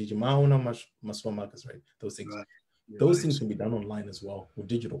testing, or supermarkets, right? Those things. Right. Those things can be done online as well with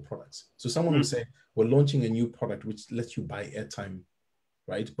digital products. So someone will say, we're launching a new product which lets you buy airtime,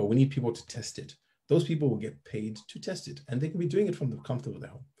 right? But we need people to test it. Those people will get paid to test it, and they can be doing it from the comfort of their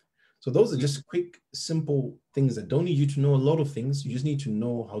home. So those are just quick, simple things that don't need you to know a lot of things. You just need to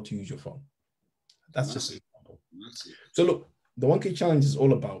know how to use your phone. That's just an example. So look, the 1K challenge is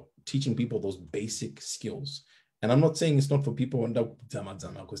all about teaching people those basic skills. And I'm not saying it's not for people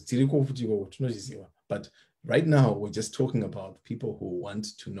but right now we're just talking about people who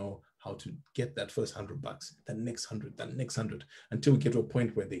want to know how to get that first $100, the next 100, that next 100, until we get to a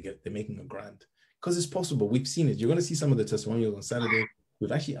point where they're making a grand. Because it's possible. We've seen it. You're going to see some of the testimonials on Saturday.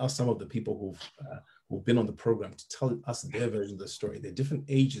 We've actually asked some of the people who've been on the program to tell us their version of the story. They're different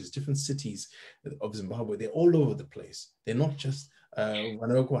ages, different cities of Zimbabwe. They're all over the place. They're not just St.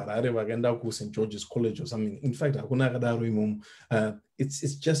 George's College or something. In fact,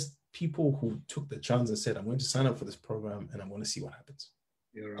 it's just people who took the chance and said, I'm going to sign up for this program and I'm going to see what happens.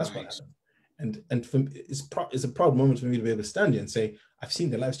 You're That's right. What happened. And for me, it's a proud moment for me to be able to stand here and say, I've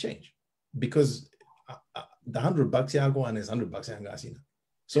seen their lives change. Because the $100 yago and his $100 yangasina.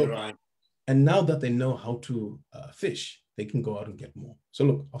 So, right. And now that they know how to fish, they can go out and get more. So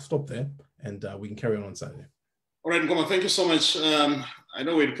look, I'll stop there and we can carry on Saturday. All right, Ngoma, thank you so much. I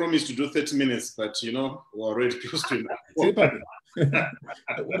know we promised to do 30 minutes, but you know, we're already close to it. What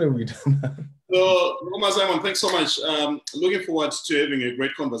have we done? So, Ngoma Simon, thanks so much. Looking forward to having a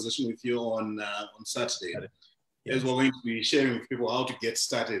great conversation with you on Saturday. Yes. As we're going to be sharing with people how to get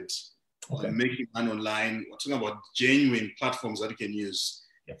started making money online. We're talking about genuine platforms that you can use,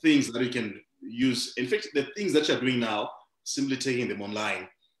 things that you can use. In fact, the things that you're doing now, simply taking them online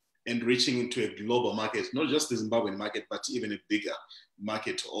and reaching into a global market, not just the Zimbabwean market, but even a bigger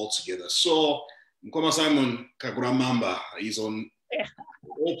market altogether. So, Ngoma Simon Kagura Mamba is on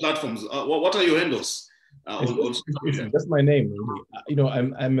all platforms. What are your handles? That's my name, really. You know,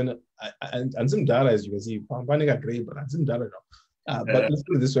 I'm Zimdala, as you can see. Pampanika great, but I'm Zimdala now. But let's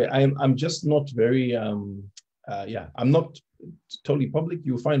put it this way: I'm just not very yeah, I'm not totally public.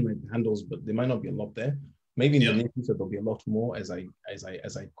 You'll find my handles, but there might not be a lot there. Maybe in the near future there'll be a lot more as I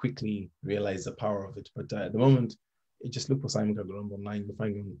quickly realize the power of it. But at the moment, just look for Simon Kagurumbo online. You'll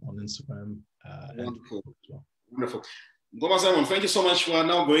find me on Instagram. Wonderful. And as well. Wonderful. Goma Simon, thank you so much. We're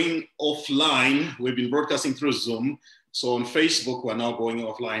now going offline. We've been broadcasting through Zoom. So on Facebook, we're now going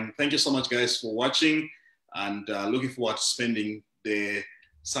offline. Thank you so much, guys, for watching, and looking forward to spending the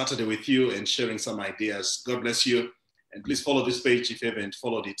Saturday with you and sharing some ideas. God bless you. And please follow this page if you haven't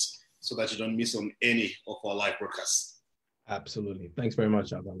followed it, so that you don't miss on any of our live broadcasts. Absolutely. Thanks very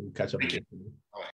much, Adam. We'll catch up again. All right.